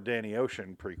or a Danny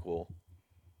Ocean prequel?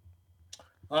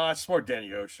 It's more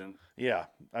Danny Ocean. Yeah,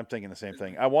 I'm thinking the same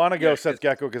thing. I want to go Seth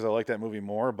Gecko because I like that movie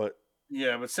more, but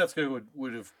Seth Gecko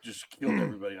would have just killed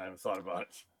everybody. I haven't thought about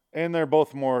it. And they're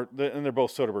both they're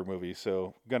both Soderbergh movies,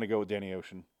 so gonna go with Danny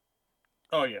Ocean.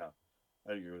 Oh yeah,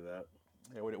 I agree with that.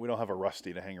 Yeah, we don't have a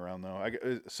Rusty to hang around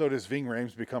though. So does Ving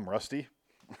Rhames become Rusty?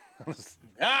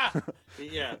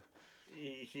 Yeah.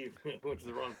 He went to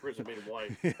the wrong prison, made him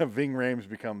white. Yeah, Ving Rhames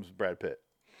becomes Brad Pitt.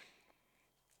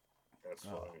 That's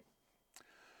funny.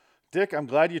 Dick, I'm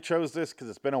glad you chose this because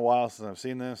it's been a while since I've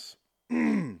seen this.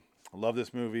 I love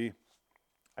this movie.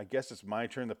 I guess it's my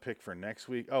turn to pick for next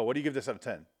week. Oh, what do you give this out of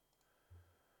 10?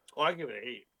 Oh, I give it an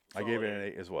 8. I gave it an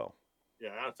 8 as well. Yeah,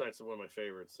 Outside's one of my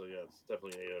favorites, so yeah, it's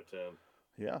definitely an 8 out of 10.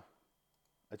 Yeah.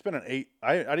 It's been an 8.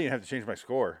 I didn't even have to change my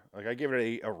score. Like, I gave it an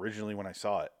 8 originally when I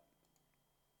saw it.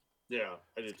 Yeah,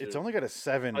 I did too. It's only got a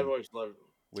 7 I've always loved it.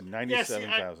 with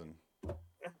 97,000.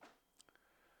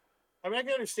 I mean, I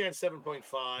can understand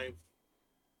 7.5,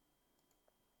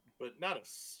 but not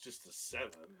just a 7.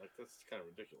 Like, that's kind of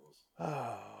ridiculous.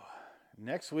 Oh,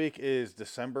 next week is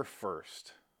December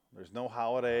 1st. There's no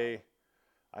holiday.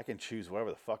 I can choose whatever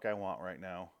the fuck I want right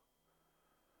now.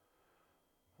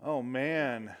 Oh,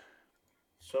 man.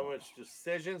 So much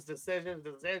decisions.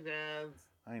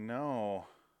 I know.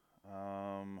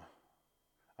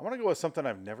 I want to go with something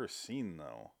I've never seen,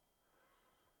 though.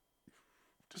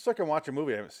 Just so I can watch a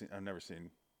movie I've never seen.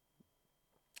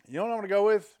 You know what I'm going to go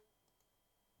with?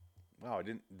 Wow, I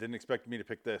didn't expect me to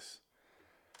pick this.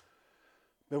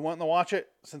 Been wanting to watch it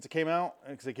since it came out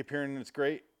because I keep hearing it's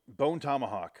great. Bone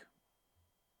Tomahawk.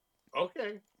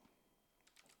 Okay.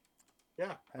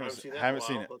 Yeah, I haven't seen that. Haven't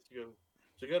seen it. That's good.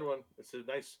 It's a good one. It's a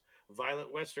nice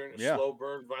violent western, Yeah. slow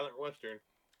burn violent western.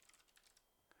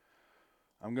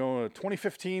 I'm going with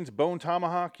 2015's Bone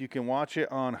Tomahawk. You can watch it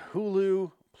on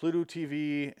Hulu, Pluto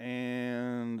TV,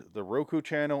 and the Roku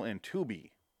channel and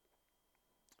Tubi.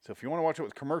 So if you want to watch it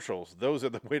with commercials, those are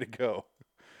the way to go.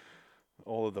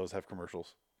 All of those have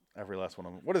commercials. Every last one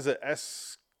of them. What is it?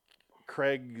 What's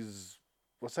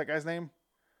that guy's name?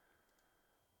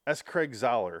 S. Craig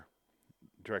Zoller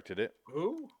directed it.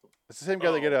 Who? It's the same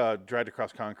guy that get Dragged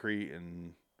Across Concrete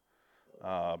and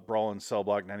Brawl in Cell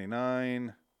Block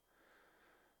 99.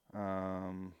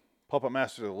 Puppet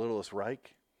Master of the Littlest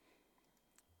Reich.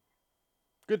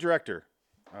 Good director.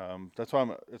 That's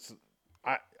why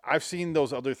I've seen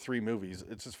those other 3 movies.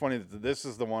 It's just funny that this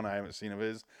is the one I haven't seen of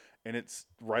his, and it's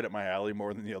right up my alley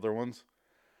more than the other ones.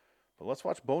 But let's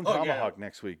watch Bone Tomahawk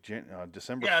next week,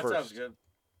 December 1st. Yeah, that sounds good.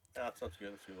 Yeah, that sounds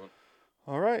good. That's a good one.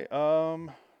 All right.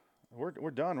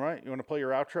 We're done, right? You want to play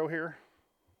your outro here?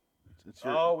 It's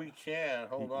your, we can.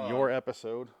 Hold on. Your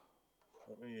episode.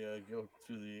 Let me go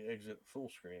to the exit full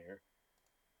screen here.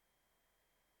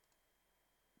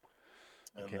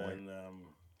 And then,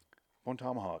 Bone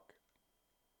Tomahawk.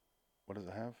 What does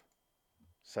it have?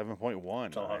 7.1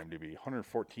 on IMDb.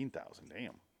 114,000.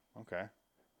 Damn. Okay.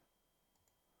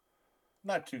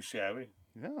 Not too shabby.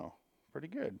 No. Pretty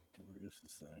good. Produce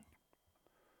this thing.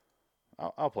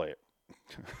 I'll play it.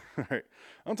 All right.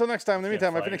 Until next time. In the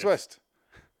meantime, I'm Phoenix West.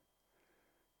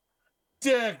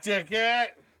 Dick.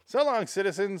 So long,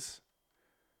 citizens.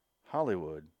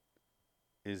 Hollywood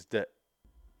is dead.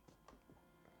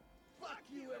 Fuck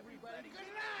you, everybody.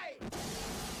 Good night.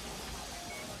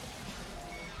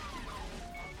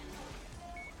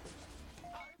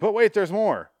 But wait, there's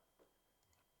more.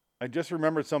 I just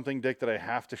remembered something, Dick, that I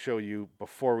have to show you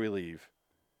before we leave.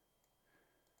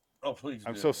 Oh, please.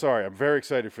 I'm so sorry. I'm very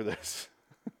excited for this.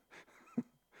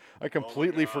 I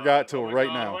completely forgot till right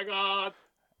now. Oh my God.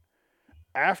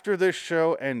 After this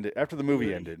show ended, after the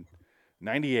movie ended,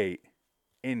 98,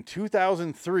 in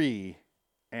 2003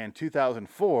 and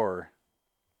 2004,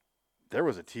 there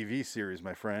was a TV series,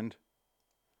 my friend.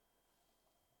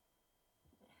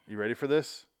 You ready for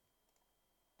this?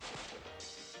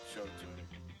 Show it to me.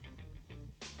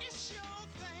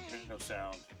 There's no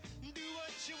sound.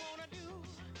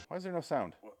 Why is there no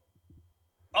sound?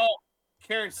 Oh,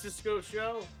 Karen Cisco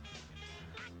show?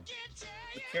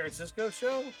 The Karen Cisco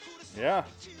show? Yeah.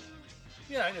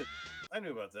 Yeah, I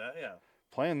knew about that, yeah.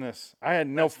 Playing this. I had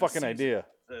no fucking idea.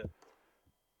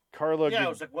 Carla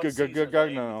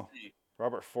Gugino.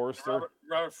 Robert Forster.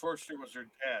 Robert Forster was her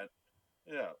dad.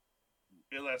 Yeah.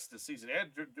 It lasted the season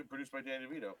and produced by Danny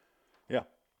DeVito. Yeah.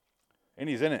 And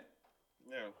he's in it.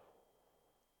 Yeah.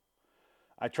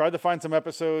 I tried to find some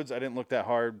episodes. I didn't look that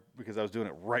hard because I was doing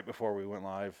it right before we went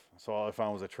live. So all I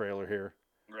found was a trailer here.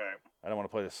 Right. I don't want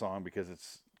to play this song because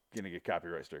it's going to get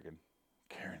copyright stricken.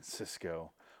 Karen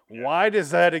Cisco. Yeah. Why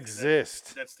does that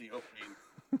exist? That's the opening.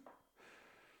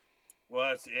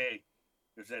 Well,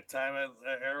 there's that time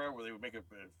era where they would make a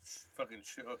fucking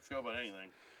show about anything.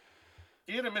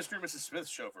 He had a Mr. and Mrs. Smith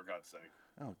show, for God's sake.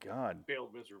 Oh, God.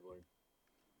 Failed miserably.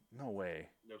 No way.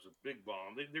 There was a big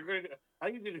bomb. They're going to.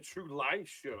 I think they did a True Lies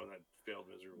show that failed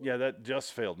miserably. Yeah, that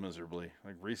just failed miserably,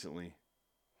 like recently.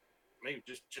 Maybe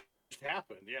just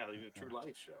happened. Yeah, they did a True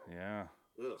Lies show. Yeah.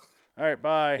 Ugh. All right,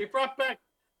 bye. They brought back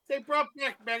They brought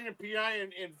back Magnum PI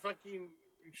in fucking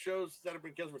shows that have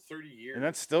been canceled for 30 years. And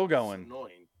that's still going. It's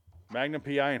annoying. Magnum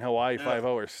PI and Hawaii Five-0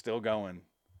 are still going.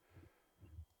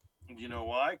 You know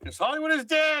why? Because Hollywood is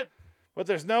dead. But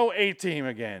there's no A-Team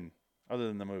again, other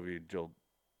than the movie Joe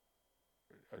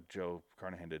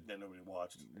Carnahan did. That nobody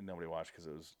watched. Nobody watched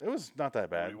because it was not that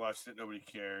bad. Nobody watched it. Nobody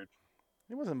cared.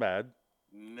 It wasn't bad.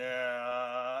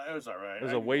 Nah, it was all right. It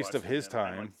was a waste of his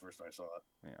time. I liked the first time I saw it.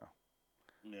 Yeah.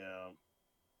 Yeah. All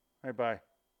right, bye.